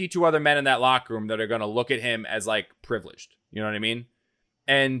 52 other men in that locker room that are going to look at him as, like, privileged. You know what I mean?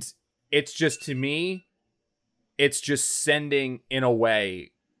 And it's just, to me, it's just sending, in a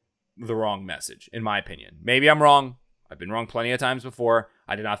way, the wrong message, in my opinion. Maybe I'm wrong. I've been wrong plenty of times before.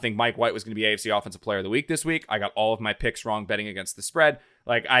 I did not think Mike White was going to be AFC Offensive Player of the Week this week. I got all of my picks wrong betting against the spread.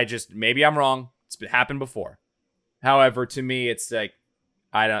 Like, maybe I'm wrong. It's happened before. However, to me, it's like,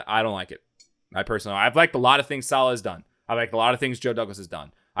 I don't like it. I personally, I've liked a lot of things Saleh has done. I've liked a lot of things Joe Douglas has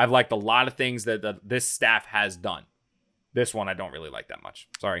done. I've liked a lot of things that this staff has done. This one, I don't really like that much.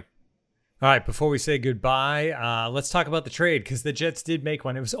 Sorry. All right, before we say goodbye, let's talk about the trade, because the Jets did make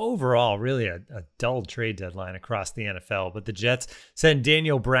one. It was overall really a dull trade deadline across the NFL, but the Jets sent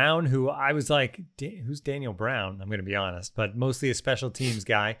Daniel Brown, who I was like, who's Daniel Brown? I'm going to be honest, but mostly a special teams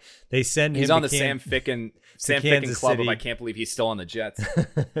guy. They send him. He's on the Sam Ficken club City. I can't believe he's still on the Jets.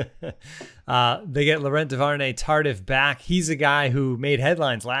 They get Laurent Duvernay-Tardif back. He's a guy who made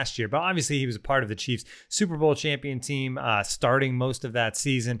headlines last year, but obviously he was a part of the Chiefs Super Bowl champion team, starting most of that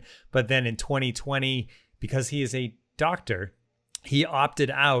season. But then in 2020, because he is a doctor, he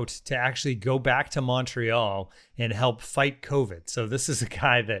opted out to actually go back to Montreal and help fight COVID. So this is a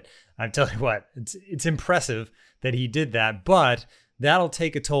guy that, I'm telling you what, it's impressive that he did that, but that'll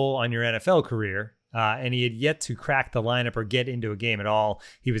take a toll on your NFL career. and he had yet to crack the lineup or get into a game at all.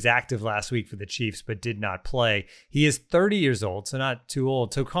 He was active last week for the Chiefs, but did not play. He is 30 years old, so not too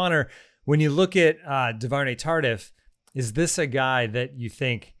old. So, Connor, when you look at DeVarnay Tardif, is this a guy that you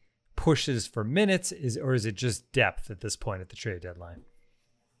think pushes for minutes, or is it just depth at this point at the trade deadline?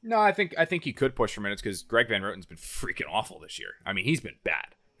 No, I think he could push for minutes because Greg Van Roten's been freaking awful this year. I mean, he's been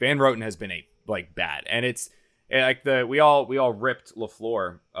bad. Van Roten has been bad, and it's like we all ripped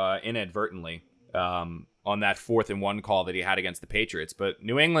LaFleur inadvertently on that 4th and 1 call that he had against the Patriots, but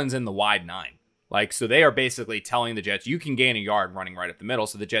New England's in the wide 9. Like, so they are basically telling the Jets, you can gain a yard running right up the middle.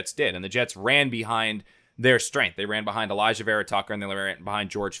 So the Jets did, and the Jets ran behind their strength. They ran behind Elijah Vera Tucker, and they ran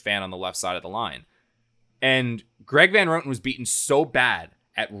behind George Fant on the left side of the line. And Greg Van Roten was beaten so bad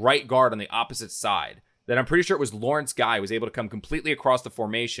at right guard on the opposite side that I'm pretty sure it was Lawrence Guy who was able to come completely across the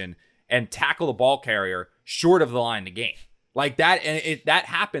formation and tackle the ball carrier short of the line to gain. Like that, and that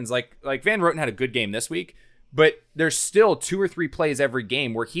happens. Like Van Roten had a good game this week, but there's still 2 or 3 plays every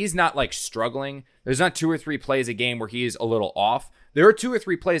game where he's not like struggling. There's not 2 or 3 plays a game where he's a little off. There are 2 or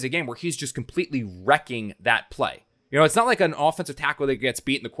 3 plays a game where he's just completely wrecking that play. You know, it's not like an offensive tackle that gets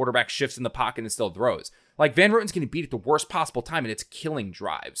beat and the quarterback shifts in the pocket and still throws. Like, Van Roten's getting beat at the worst possible time, and it's killing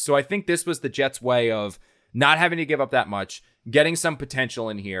drives. So I think this was the Jets' way of not having to give up that much, getting some potential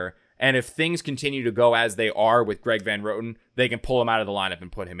in here, and if things continue to go as they are with Greg Van Roten, they can pull him out of the lineup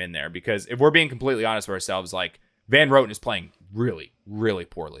and put him in there. Because if we're being completely honest with ourselves, like, Van Roten is playing really, really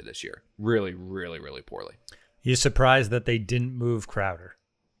poorly this year. Really, really, really poorly. You surprised that they didn't move Crowder?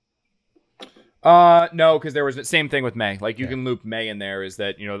 No, because there was the same thing with May. Like, you can loop May in there. Is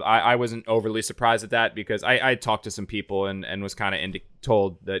that, you know, I wasn't overly surprised at that because I talked to some people and was kind of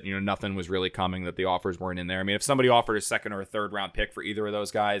told that, you know, nothing was really coming, that the offers weren't in there. I mean, if somebody offered a 2nd or a 3rd round pick for either of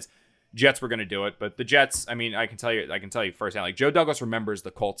those guys, Jets were going to do it. But the Jets, I mean, I can tell you firsthand, like, Joe Douglas remembers the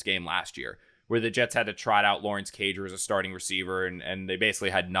Colts game last year where the Jets had to trot out Lawrence Cager as a starting receiver and they basically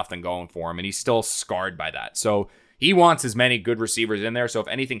had nothing going for him, and he's still scarred by that. So he wants as many good receivers in there. So if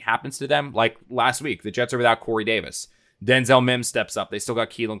anything happens to them, like last week, the Jets are without Corey Davis. Denzel Mims steps up. They still got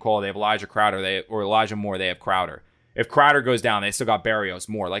Keelan Cole. They have Elijah Moore. They have Crowder. If Crowder goes down, they still got Berrios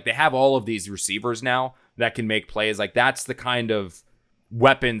Moore. Like, they have all of these receivers now that can make plays. Like, that's the kind of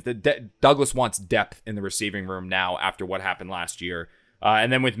weapons that Douglas wants depth in the receiving room now after what happened last year.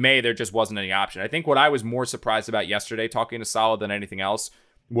 And then with May, there just wasn't any option. I think what I was more surprised about yesterday, talking to Saleh, than anything else,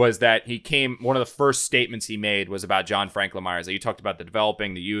 was that one of the first statements he made was about John Franklin Myers. You talked about the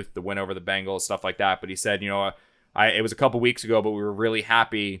developing, the youth, the win over the Bengals, stuff like that. But he said, you know, it was a couple weeks ago, but we were really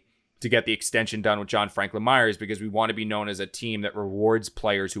happy to get the extension done with John Franklin Myers because we want to be known as a team that rewards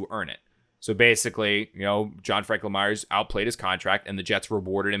players who earn it. So basically, you know, John Franklin Myers outplayed his contract and the Jets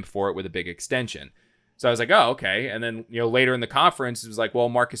rewarded him for it with a big extension. So I was like, oh, okay. And then, you know, later in the conference, it was like, well,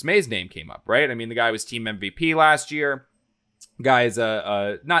 Marcus May's name came up, right? I mean, the guy was team MVP last year. Guy is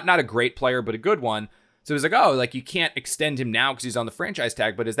not a great player, but a good one. So it was like, oh, like, you can't extend him now because he's on the franchise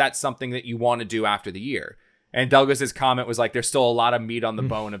tag, but is that something that you want to do after the year? And Douglas's comment was like, there's still a lot of meat on the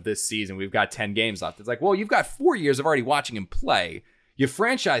bone of this season. We've got 10 games left. It's like, well, you've got 4 years of already watching him play. You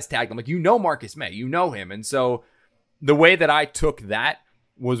franchise tagged him. Like, you know Marcus May. You know him. And so the way that I took that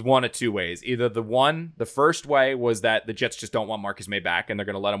was one of 2 ways. Either the first way was that the Jets just don't want Marcus May back and they're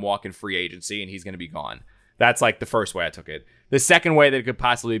going to let him walk in free agency and he's going to be gone. That's like the first way I took it. The second way that it could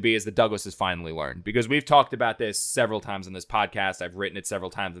possibly be is that Douglas has finally learned, because we've talked about this several times on this podcast. I've written it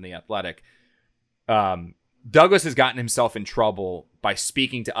several times in The Athletic. Douglas has gotten himself in trouble by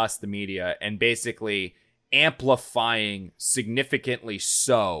speaking to us, the media, and basically amplifying significantly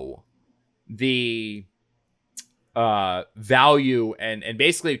so the value and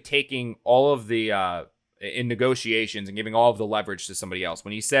basically taking all of the in negotiations and giving all of the leverage to somebody else.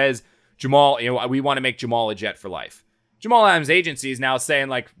 When he says, Jamal, you know, we want to make Jamal a Jet for life. Jamal Adams' agency is now saying,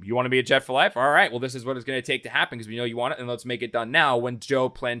 like, you want to be a Jet for life? All right, well, this is what it's going to take to happen because we know you want it, and let's make it done now, when Joe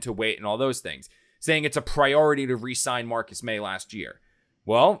planned to wait and all those things. Saying it's a priority to re-sign Marcus May last year.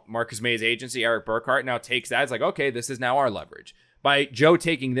 Well, Marcus May's agency, Eric Burkhart, now takes that. It's like, okay, this is now our leverage. By Joe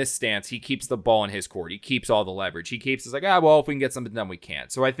taking this stance, he keeps the ball in his court. He keeps all the leverage. He keeps, it's like, well, if we can get something done, we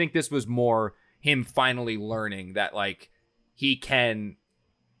can't. So I think this was more him finally learning that, like, he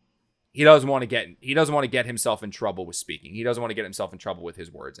doesn't want to get himself in trouble with speaking. He doesn't want to get himself in trouble with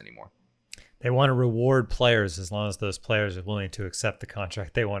his words anymore. They want to reward players as long as those players are willing to accept the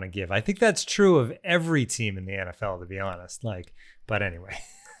contract they want to give. I think that's true of every team in the NFL, to be honest. But anyway.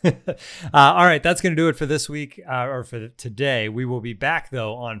 All right, that's going to do it for this week, or for today. We will be back,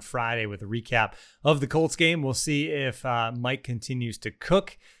 though, on Friday with a recap of the Colts game. We'll see if Mike continues to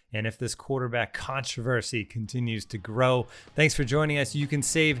cook and if this quarterback controversy continues to grow. Thanks for joining us. You can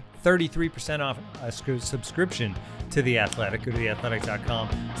save 33% off a subscription to The Athletic. Go to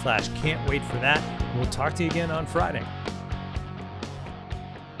theathletic.com/can't wait for that. We'll talk to you again on Friday.